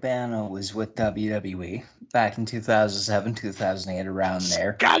Colt Cabana was with WWE back in 2007, 2008, around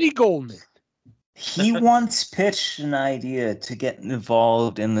there, Scotty Goldman. He once pitched an idea to get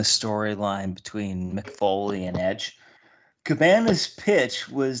involved in the storyline between Mick Foley and Edge. Cabana's pitch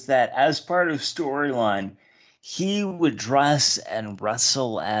was that as part of storyline, he would dress and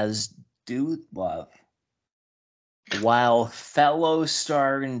wrestle as Dude Love, while fellow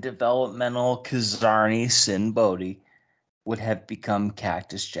star in developmental Kazarni Sin Bodhi would have become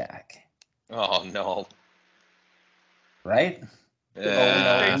Cactus Jack. Oh, no. Right?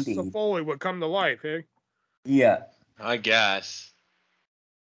 The Foley would come to life, eh? Yeah. I guess.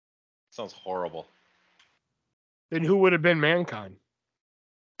 Sounds horrible. Then who would have been Mankind?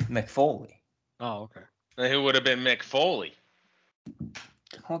 Mick Foley. Oh, okay. And who would have been Mick Foley?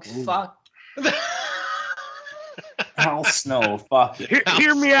 Oh, fuck. Al Snow, fuck.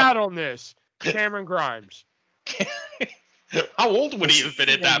 Hear me out on this. Cameron Grimes. How old would he have been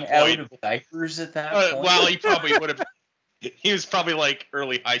at that point? Out of diapers at that point? Well, he probably would have. He was probably like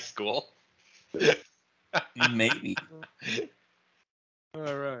early high school. Maybe.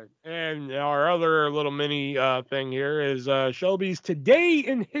 All right. And our other little mini thing here is Shelby's Today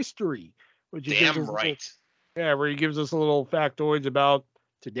in History, which he gives Damn us right. where he gives us a little factoids about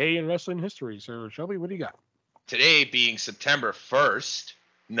today in wrestling history. So, Shelby, what do you got? Today being September 1st,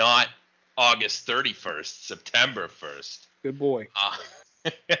 not August 31st, September 1st. Good boy.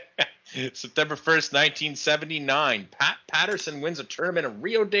 September 1st, 1979, Pat Patterson wins a tournament in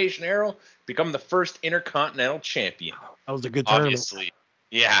Rio de Janeiro, become the first Intercontinental Champion. That was a good tournament.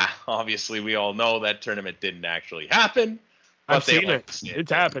 Obviously, we all know that tournament didn't actually happen. But I've seen it.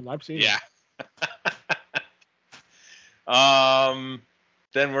 It's happened. I've seen it.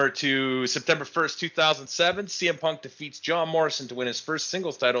 Then we're to September 1st, 2007. CM Punk defeats John Morrison to win his first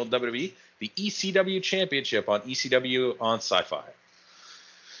singles title in WWE, the ECW Championship on ECW on Sci-Fi.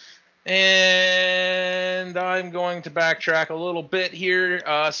 And I'm going to backtrack a little bit here.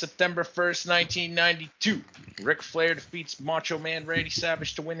 September 1st, 1992. Ric Flair defeats Macho Man Randy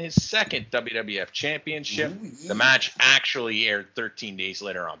Savage to win his second WWF Championship. Ooh, yeah. The match actually aired 13 days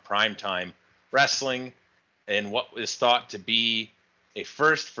later on Primetime Wrestling, and what was thought to be a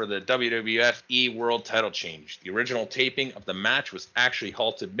first for the WWF World Title change. The original taping of the match was actually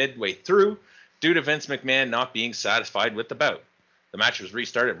halted midway through due to Vince McMahon not being satisfied with the bout. The match was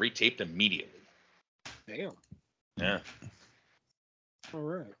restarted, retaped immediately. Damn. Yeah. All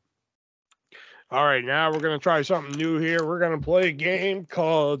right. All right. Now we're going to try something new here. We're going to play a game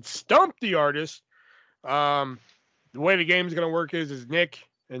called Stump the Artist. The way the game is going to work is Nick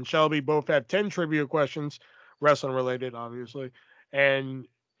and Shelby both have 10 trivia questions, wrestling related, obviously. And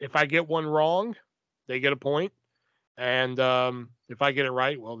if I get one wrong, they get a point. And if I get it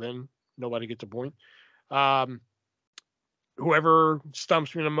right, well, then nobody gets a point. Whoever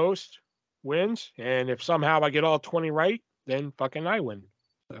stumps me the most wins. And if somehow I get all 20 right, then fucking I win.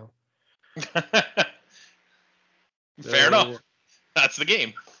 So Fair enough. That's the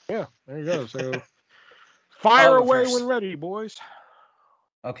game. Yeah, there you go. So fire away first. when ready, boys.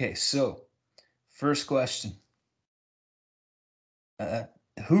 Okay, so first question.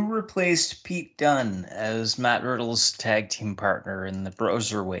 Who replaced Pete Dunne as Matt Riddle's tag team partner in the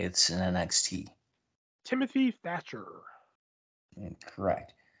Broserweights in NXT? Timothy Thatcher.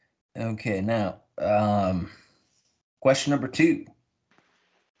 Correct. Okay, now, question number 2.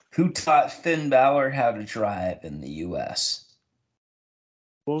 Who taught Finn Balor how to drive in the U.S.?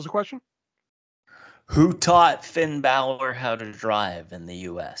 What was the question? Who taught Finn Balor how to drive in the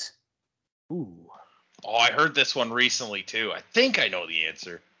U.S.? Ooh. Oh, I heard this one recently, too. I think I know the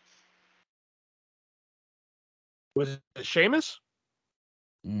answer. Was it Sheamus?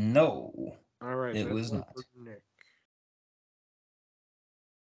 No. All right. It was not. Nick.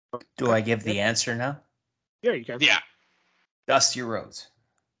 Do I give the answer now? Yeah, you can. Yeah. Dusty Rhodes.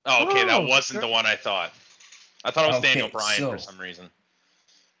 Oh, okay. That wasn't the one I thought. I thought it was Daniel Bryan for some reason.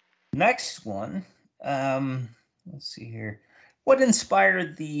 Next one. Let's see here. What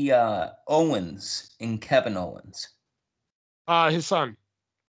inspired the Owens in Kevin Owens? His son.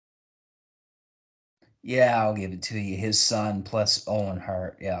 Yeah, I'll give it to you. His son plus Owen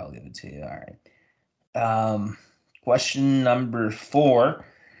Hart. Yeah, I'll give it to you. All right. Question number 4.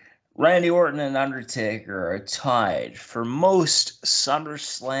 Randy Orton and Undertaker are tied for most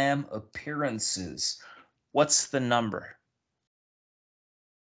SummerSlam appearances. What's the number?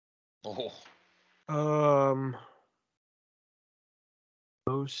 Oh.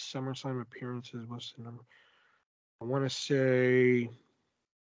 Most SummerSlam appearances. What's the number? I want to say.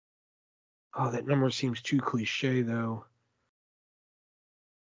 Oh, that number seems too cliche, though.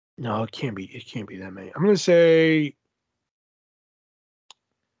 No, it can't be. It can't be that many. I'm going to say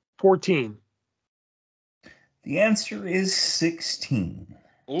 14. The answer is 16.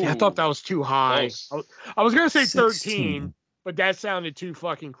 Yeah, I thought that was too high. I was going to say 13, but that sounded too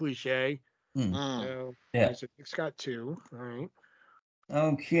fucking cliche. So, yeah. It's got 2. All right.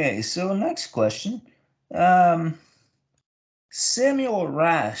 Okay, so next question. Samuel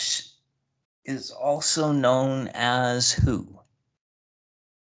Rash is also known as who?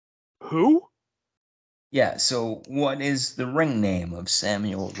 Who? Yeah, so what is the ring name of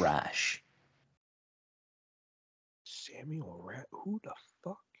Samuel Rash? Samuel Rash? Who the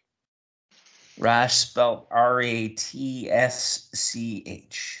fuck? Rash spelled Ratschh.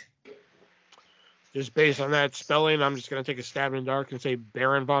 Just based on that spelling, I'm just going to take a stab in the dark and say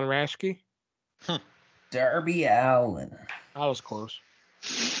Baron von Raschke. Darby Allin. That was close.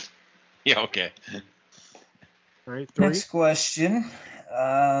 Yeah, okay. All right, 3. Next question.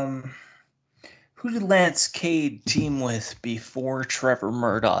 Who did Lance Cade team with before Trevor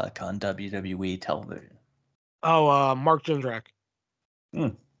Murdoch on WWE television? Oh, Mark Jindrak.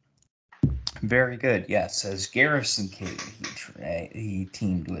 Very good. Yes, as Garrison Cave, he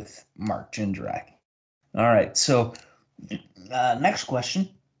teamed with Mark Jindrak. All right. So, next question.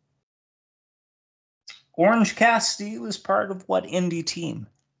 Orange Cassidy was part of what indie team?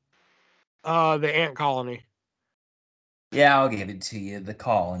 The Ant Colony. Yeah, I'll give it to you. The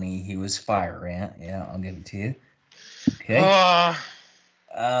Colony. He was Fire Ant. Yeah, I'll give it to you. Okay.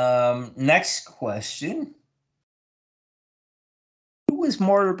 Next question. Who was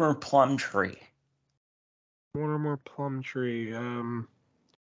Mortimer Plumtree? Mortimer Plumtree.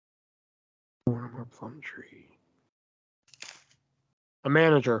 Mortimer Plumtree. A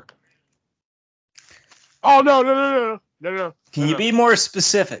manager. Oh no. Can you be more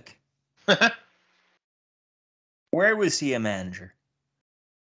specific? Where was he a manager?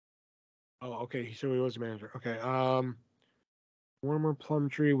 Oh, okay. So he was a manager. Okay. Mortimer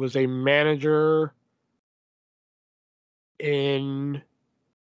Plumtree was a manager in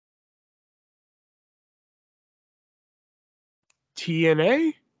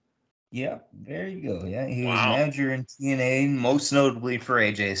TNA. Yeah, there you go. Yeah, he was Wow. manager in TNA, most notably for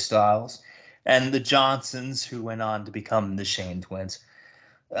AJ Styles and the Johnsons, who went on to become the Shane Twins.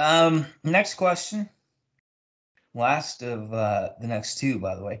 Next question. Last of the next two,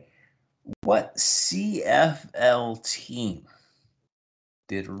 by the way. What CFL team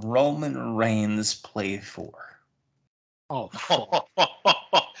did Roman Reigns play for? Oh, fuck.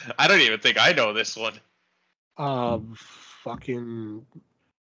 I don't even think I know this one. Fucking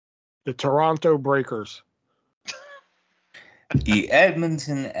the Toronto Breakers. The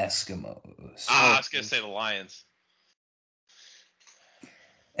Edmonton Eskimos. I was gonna say the Lions.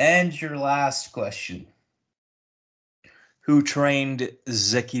 And your last question. Who trained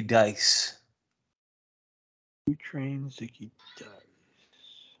Zicky Dice? Who trained Zicky Dice?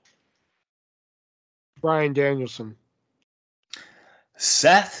 Brian Danielson.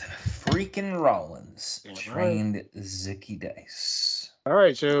 Seth freaking Rollins Yeah, trained Zicky Dice. All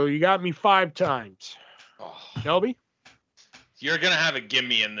right, so you got me 5 times. Oh, Shelby? you're gonna have a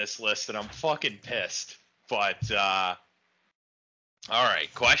gimme in this list, and I'm fucking pissed. But all right,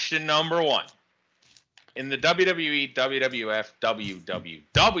 question number 1. In the WWE, WWF,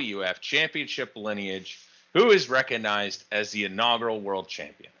 WWF Championship lineage, who is recognized as the inaugural world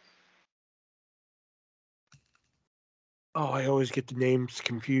champion? Oh, I always get the names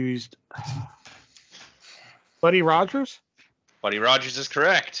confused. Buddy Rogers? Buddy Rogers is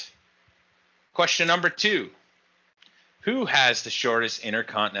correct. Question number 2. Who has the shortest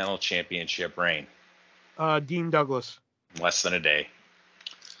Intercontinental Championship reign? Dean Douglas. Less than a day.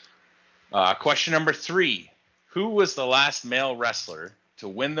 Question number 3. Who was the last male wrestler to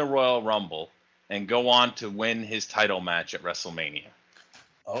win the Royal Rumble and go on to win his title match at WrestleMania?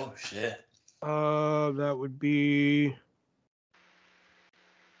 Oh, shit. That would be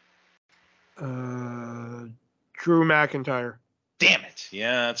Drew McIntyre. Damn it.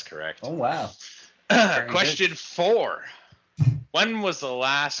 Yeah, that's correct. Oh, wow. Question 4. When was the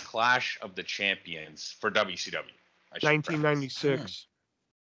last Clash of the Champions for WCW? 1996.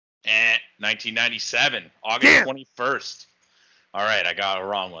 1997, August 21st. All right, I got a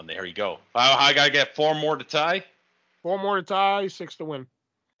wrong one. There you go. I got to get 4 more to tie? 4 more to tie, 6 to win.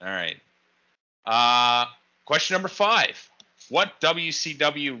 All right. Question number 5. What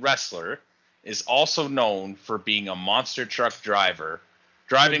WCW wrestler is also known for being a monster truck driver,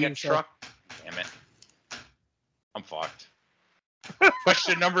 driving a truck? Damn it. I'm fucked.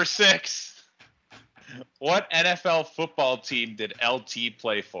 Question number 6. What NFL football team did LT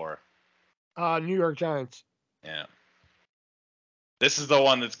play for? New York Giants. Yeah. This is the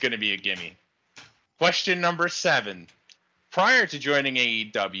one that's going to be a gimme. Question number 7. Prior to joining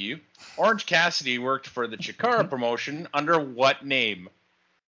AEW, Orange Cassidy worked for the Chikara promotion under what name?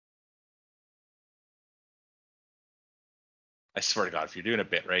 I swear to God, if you're doing a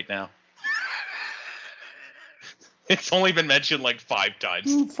bit right now. It's only been mentioned like 5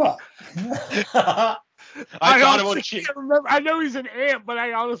 times. Fuck. I thought about can't remember. I know he's an ant, but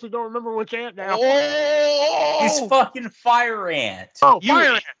I honestly don't remember which ant now. Oh! He's fucking Fire Ant. Oh, You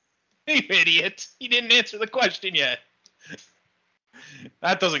Fire Ant. You idiot. He didn't answer the question yet.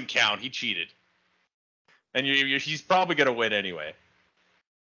 That doesn't count. He cheated. And he's probably going to win anyway.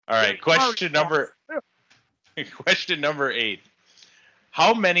 All right, question number 8.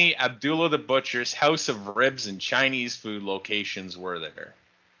 How many Abdullah the Butcher's House of Ribs and Chinese food locations were there?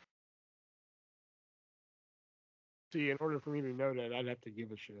 See, in order for me to know that, I'd have to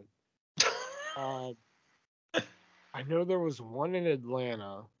give a shit. I know there was one in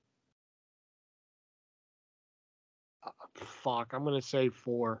Atlanta. Fuck, I'm going to say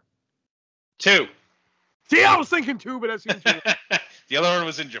 4. 2. See, I was thinking 2, but that seems 2. The other one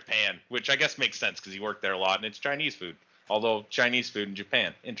was in Japan, which I guess makes sense because he worked there a lot, and it's Chinese food. Although Chinese food in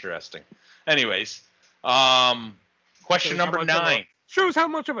Japan, interesting. Anyways, question number 9. Shows how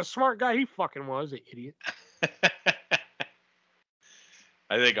much of a smart guy he fucking was, the idiot.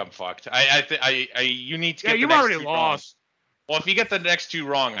 I think I'm fucked. You need to get. Yeah, the you've next already two lost. Wrong. Well, if you get the next 2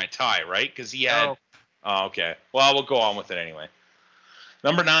 wrong, I tie, right? Because he had. No. Oh, okay. Well, we'll go on with it anyway.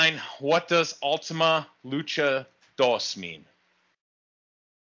 Number 9. What does Ultima Lucha Dos mean?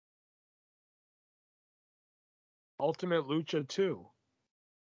 Ultimate Lucha 2.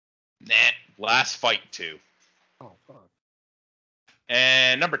 Nah. Last Fight 2. Oh, fuck.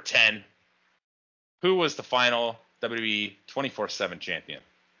 And number 10. Who was the final WWE 24/7 champion?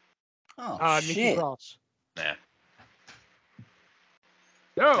 Oh, Nikki shit. Cross. Nah.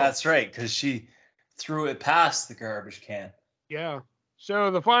 No. That's right, because she threw it past the garbage can. Yeah.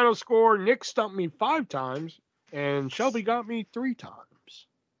 So the final score, Nick stumped me 5 times, and Shelby got me 3 times.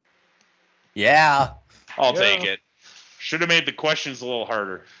 Yeah. I'll take it. Should have made the questions a little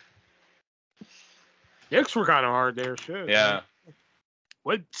harder. Nick's were kind of hard there, shit. Yeah. Man.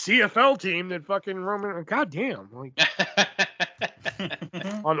 What CFL team did fucking Roman? Goddamn! Like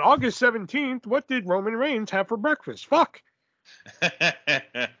on August 17th, what did Roman Reigns have for breakfast? Fuck. So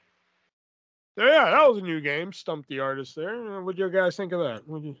yeah, that was a new game. Stumped the artist there. What do you guys think of that?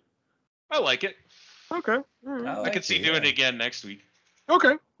 I like it. Okay. Right. I could see doing it again next week.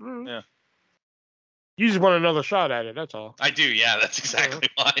 Okay. Right. Yeah. You just want another shot at it. That's all. I do. Yeah, that's exactly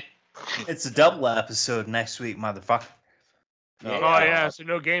why. It's a double episode next week, motherfucker. Oh yeah, so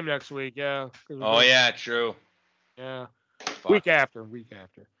no game next week. Yeah. Oh yeah, true. Yeah. Fuck. Week after.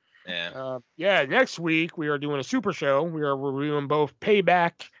 Yeah. Yeah. Next week we are doing a super show. We are reviewing both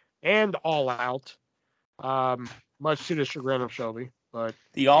Payback and All Out. Much to the chagrin of Shelby, but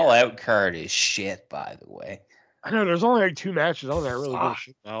the All Out card is shit, by the way. I know there's only like 2 matches on there. Really good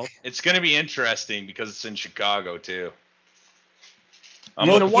shit out. It's gonna be interesting because it's in Chicago too.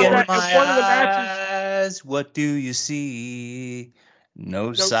 Look one in of my the matches. eyes, what do you see?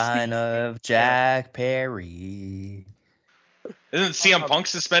 No sign of Jack Perry. Isn't CM Punk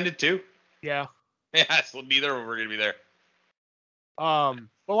suspended too? Yeah. Yeah, so neither of them are gonna be there.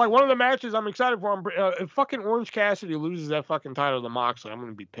 But like one of the matches I'm excited for, if fucking Orange Cassidy loses that fucking title to Moxley, I'm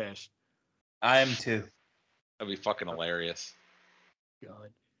gonna be pissed. I am too. That'd be fucking hilarious.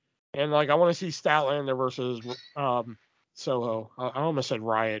 God. And like I want to see Statlander versus Soho. I almost said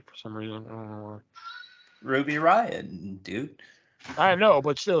Riot for some reason. I don't know why. Ruby Riot, dude. I know,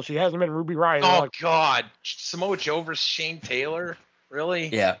 but still, she hasn't been Ruby Riot. Oh God, Samoa Joe versus Shane Taylor, really?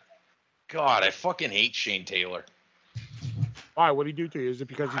 Yeah. God, I fucking hate Shane Taylor. Why? What did he do to you? Is it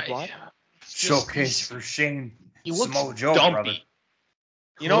because he's black? Showcase for Shane. He looks Samoa Joe, dumpy. brother.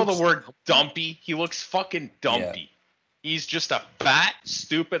 You know the word dumpy? He looks fucking dumpy. Yeah. He's just a fat,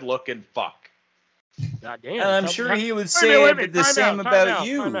 stupid-looking fuck. God damn. And I'm sure he would say the same about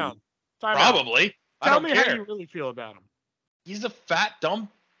you. Probably. Tell me how you really feel about him. He's a fat, dumb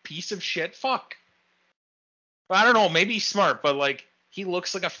piece of shit fuck. I don't know. Maybe he's smart, but like he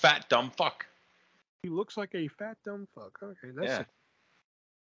looks like a fat, dumb fuck. He looks like a fat, dumb fuck. Okay, that's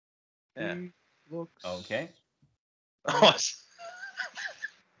yeah. He looks okay.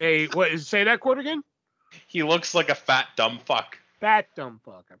 Hey, what? Say that quote again. He looks like a fat, dumb fuck. Fat, dumb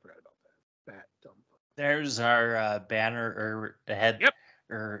fuck. I forgot about that. Fat, dumb fuck. There's our banner or head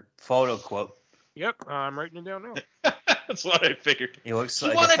or photo quote. Yep, I'm writing it down now. That's what I figured. He looks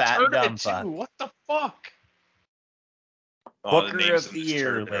like a fat, dumb fuck. What the fuck? Booker of the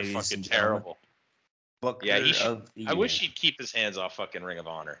year, ladies fucking and terrible. Booker of the year. I wish he'd keep his hands off fucking Ring of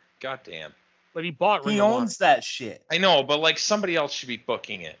Honor. God damn. But he bought Ring of Honor. He owns that shit. I know, but like somebody else should be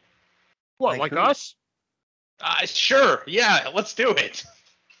booking it. What, like us? Sure. Yeah, let's do it.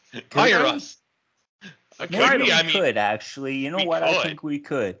 Hire us. Maybe we could actually. You know what? I think we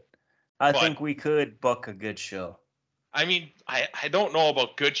could. I think we could book a good show. I mean, I don't know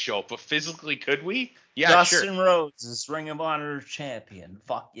about good show, but physically, could we? Yeah, Dustin Rhodes is Ring of Honor champion.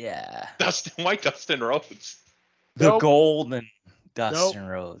 Fuck yeah. Why Dustin Rhodes? The golden Dustin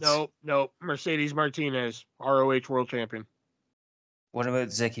Rhodes. Nope. Mercedes Martinez, ROH World Champion. What about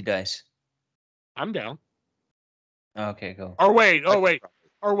Zicky Dice? I'm down. Okay, go. Or wait.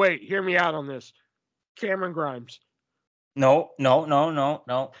 Hear me out on this. Cameron Grimes. No. No,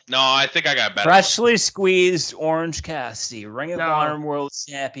 I think I got better. Freshly squeezed Orange Cassidy, Ring of Honor World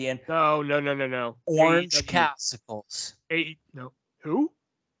Champion. No. Orange Cassicles. No. Who?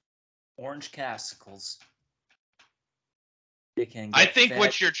 Orange Cassicles. I think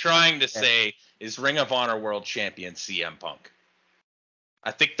what you're trying to say is Ring of Honor World Champion CM Punk.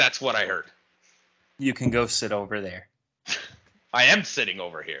 I think that's what I heard. You can go sit over there. I am sitting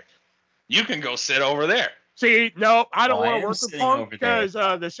over here. You can go sit over there. See, no, I don't Oh, I want to am work with sitting Punk over there.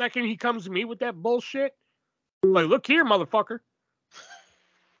 because the second he comes to me with that bullshit, I'm like, look here, motherfucker.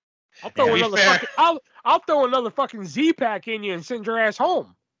 I'll throw To be another fair- fucking I'll throw another fucking Z-pack in you and send your ass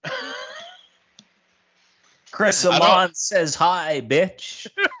home. Chris I don't- Amon says hi, bitch.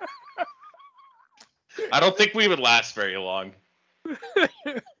 I don't think we would last very long.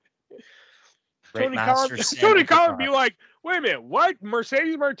 Tony Master Khan Sammy would be Guevara. like, wait a minute, what?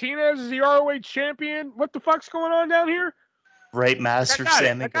 Mercedes Martinez is the ROH champion? What the fuck's going on down here? Right, Master got it,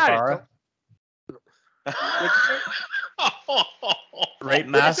 Sammy I got it, Guevara. Right,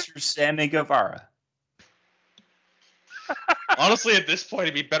 Master Sammy Guevara. Honestly, at this point,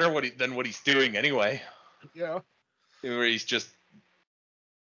 it'd be better than what he's doing anyway. Yeah. Where he's just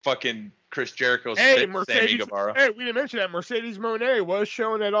fucking Chris Jericho's Hey, Sammy Mercedes. Guevara. Hey, we didn't mention that Mercedes Moné was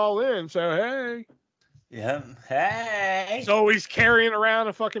showing it all in. So hey. Yeah. Hey. So he's carrying around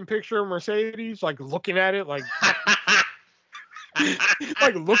a fucking picture of Mercedes, like looking at it, like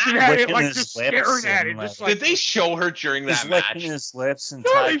looking at it, Licking like his just lips staring at it, and, just like- like Did they show her during He's that licking match? his lips and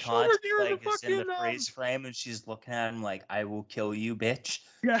No, Ty they showed her Conti during the is in the fucking, freeze frame and she's looking at him like, I will kill you, bitch.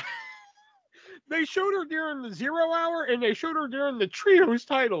 yeah. They showed her during the 0 hour and they showed her during the trios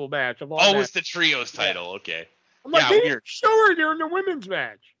title match of all Oh, that. it was the trios title. Okay. I'm like, yeah, they didn't weird. show her during the women's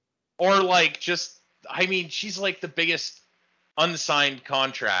match. Or like just, I mean, she's like the biggest unsigned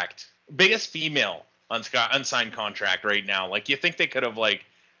contract, biggest female unsigned contract right now. Like, you think they could have, like,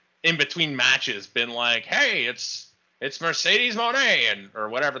 in between matches been like, hey, it's Mercedes Moné and or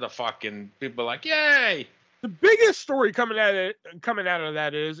whatever the fuck, and people are like, yay. The biggest story coming out of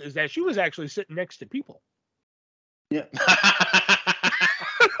that is that she was actually sitting next to people. Yeah.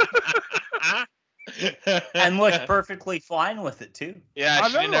 And looked perfectly fine with it too. Yeah, I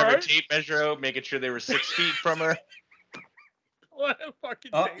she know, didn't have her right? tape measure out, making sure they were 6 feet from her. What a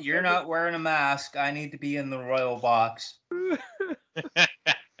fucking Oh, tape you're measure. not wearing a mask. I need to be in the royal box.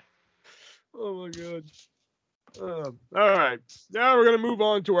 Oh my god. All right. Now we're gonna move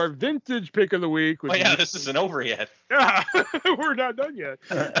on to our vintage pick of the week. Oh yeah, this isn't over yet. Yeah, we're not done yet.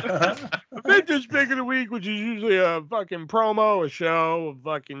 The vintage pick of the week, which is usually a fucking promo, a show,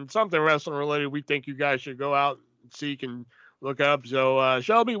 fucking something wrestling related. We think you guys should go out and seek and look up. So,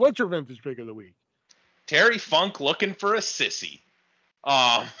 Shelby, what's your vintage pick of the week? Terry Funk looking for a sissy.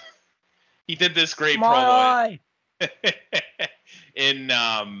 He did this great My promo eye. in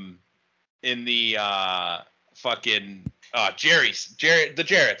the fucking the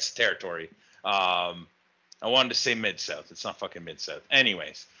Jarrett's territory. I wanted to say Mid-South. It's not fucking Mid-South.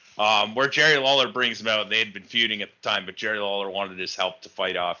 Anyways, where Jerry Lawler brings him out, they had been feuding at the time, but Jerry Lawler wanted his help to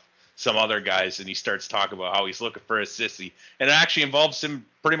fight off some other guys, and he starts talking about how he's looking for a sissy, and it actually involves him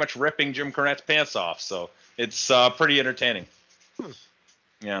pretty much ripping Jim Cornette's pants off, so it's pretty entertaining.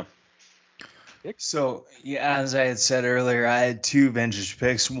 Yeah. So, yeah, as I had said earlier, I had two vintage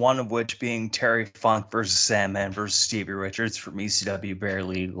picks, one of which being Terry Funk versus Sandman versus Stevie Richards from ECW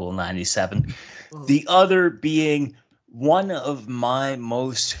Barely Legal 97. The other being one of my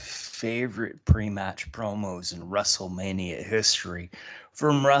most favorite pre-match promos in WrestleMania history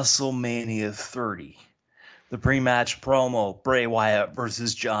from WrestleMania 30. The pre-match promo, Bray Wyatt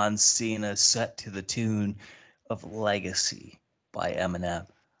versus John Cena, set to the tune of Legacy by Eminem.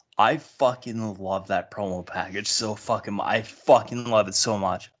 I fucking love that promo package so fucking much. I fucking love it so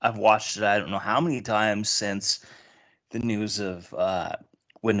much. I've watched it I don't know how many times since the news of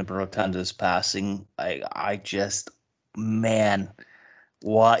Wyndham Rotunda's passing. I just, man,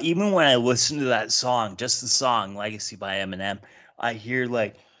 well, even when I listen to that song, just the song Legacy by Eminem, I hear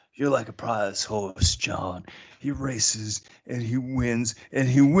like, you're like a prize horse, John. He races and he wins and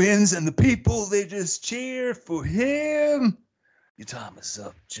he wins and the people, they just cheer for him. Your time is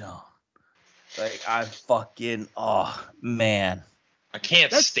up, John. Like, I fucking, oh, man. I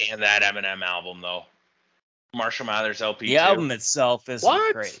can't stand that Eminem album, though. Marshall Mathers LP2. The album itself isn't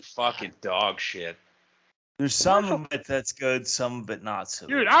What? great. Fucking dog shit. There's some of it that's good, some of it not so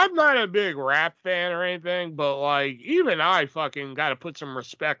Dude, good. I'm not a big rap fan or anything, but like, even I fucking got to put some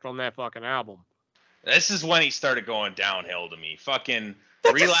respect on that fucking album. This is when he started going downhill to me. Fucking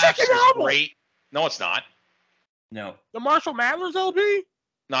That's his Relapse second was album. great. No, it's not. No. The Marshall Mathers LP?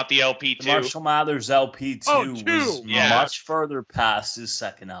 Not the LP2. The Marshall Mathers LP2 Oh, was two. Yeah. much further past his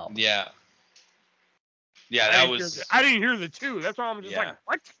second album. Yeah. Yeah, that was... I didn't hear the two. That's why I'm just Yeah.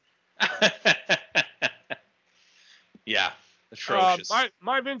 like, what? Yeah. Atrocious.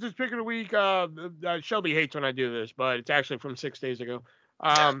 My vintage pick of the week, Shelby hates when I do this, but it's actually from 6 days ago.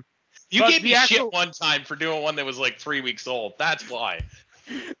 You but gave me the actual- shit one time for doing one that was like 3 weeks old. That's why.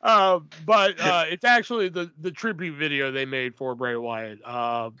 But it's actually the tribute video they made for Bray Wyatt.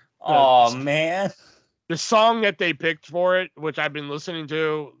 Man. The song that they picked for it, which I've been listening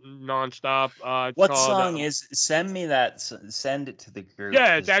to nonstop. It's What called, song is? Send me that. Send it to the group.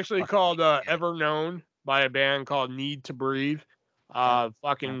 Yeah, it's actually called "Ever Known" by a band called Need to Breathe.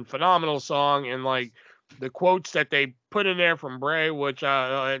 Fucking phenomenal song, and like the quotes that they put in there from Bray, which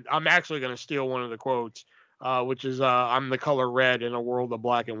I'm actually gonna steal one of the quotes, which is "I'm the color red in a world of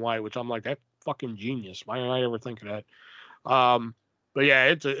black and white," which I'm like, that's fucking genius. Why didn't I ever think of that? But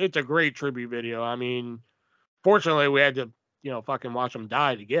yeah, it's a great tribute video. I mean, fortunately, we had to fucking watch him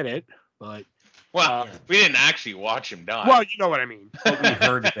die to get it, but well, we didn't actually watch him die. Well, you know what I mean. But we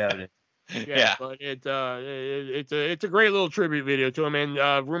heard about it. Yeah, but it's a great little tribute video to him, and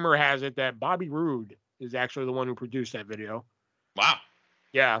rumor has it that Bobby Roode is actually the one who produced that video. Wow.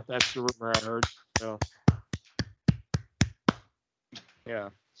 Yeah, that's the rumor I heard. So yeah,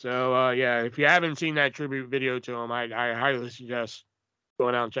 yeah, if you haven't seen that tribute video to him, I highly suggest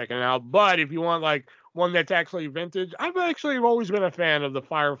going out and checking it out. But if you want like one that's actually vintage, I've actually always been a fan of the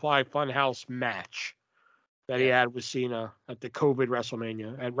Firefly Funhouse match that he had with Cena at the COVID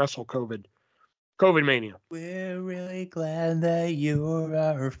WrestleMania, at COVID Mania. We're really glad that you're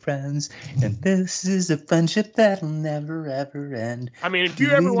our friends, and this is a friendship that'll never ever end. I mean, if you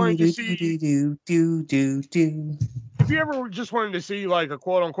ever wanted to see, if you ever just wanted to see like a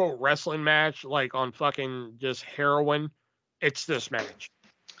quote unquote wrestling match, like on fucking just heroin, it's this match.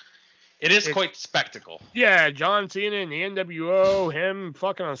 It's quite spectacle. Yeah, John Cena and the NWO, him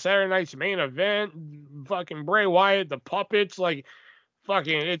fucking on Saturday night's main event, fucking Bray Wyatt, the puppets, like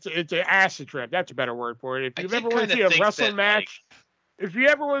fucking, it's an acid trip. That's a better word for it. If you've ever wanted to see a wrestling match, if you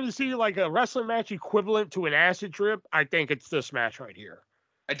ever wanted to see like a wrestling match equivalent to an acid trip, I think it's this match right here.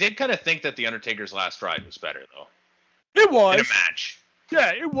 I did kind of think that the Undertaker's Last Ride was better though. It was in a match.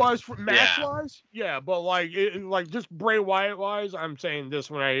 Yeah, it was for match wise. Yeah, but like just Bray Wyatt wise, I'm saying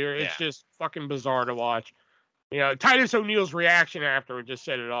this when I hear it, it's just fucking bizarre to watch. You know, Titus O'Neil's reaction afterward just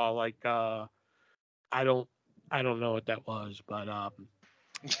said it all. Like, I don't know what that was, but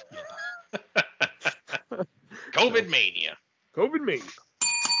COVID Mania.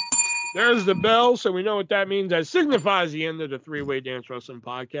 There's the bell, so we know what that means. That signifies the end of the Three-Way Dance Wrestling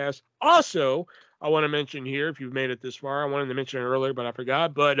Podcast. Also, I want to mention here, if you've made it this far, I wanted to mention it earlier, but I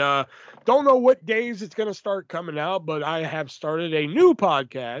forgot. But don't know what days it's going to start coming out, but I have started a new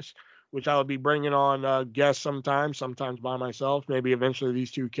podcast, which I'll be bringing on guests sometimes by myself, maybe eventually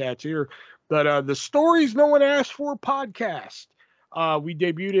these two cats here. But the Stories No One Asked For podcast. We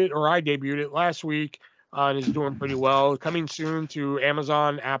debuted it, or I debuted it last week, and it's doing pretty well. Coming soon to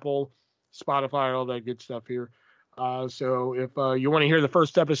Amazon, Apple, Spotify, all that good stuff here. So if you want to hear the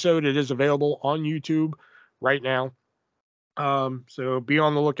first episode, it is available on YouTube right now. So be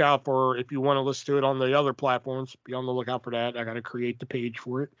on the lookout for, if you want to listen to it on the other platforms, be on the lookout for that. I got to create the page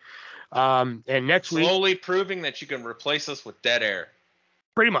for it. And next week, slowly proving that you can replace us with dead air.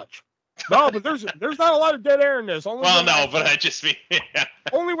 Pretty much. No, but there's not a lot of dead air in this. But I just mean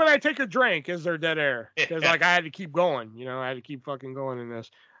only when I take a drink is there dead air, because like I had to keep going. I had to keep fucking going in this.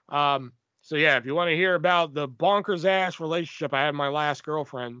 So yeah, if you want to hear about the bonkers ass relationship I had with my last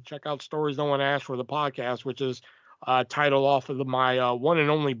girlfriend, check out Stories No One Asked For the podcast, which is titled off of my one and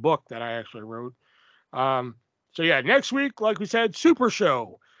only book that I actually wrote. So yeah, next week, like we said, Super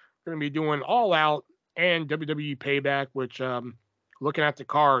Show. We're gonna be doing All Out and WWE Payback, which looking at the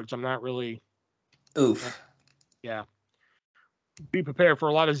cards, I'm not really. Oof. Yeah. Be prepared for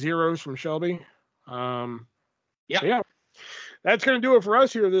a lot of zeros from Shelby. Yeah. That's going to do it for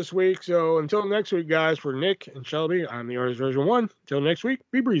us here this week. So until next week, guys, for Nick and Shelby, I'm the Artist Version 1. Until next week,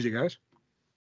 be breezy, guys.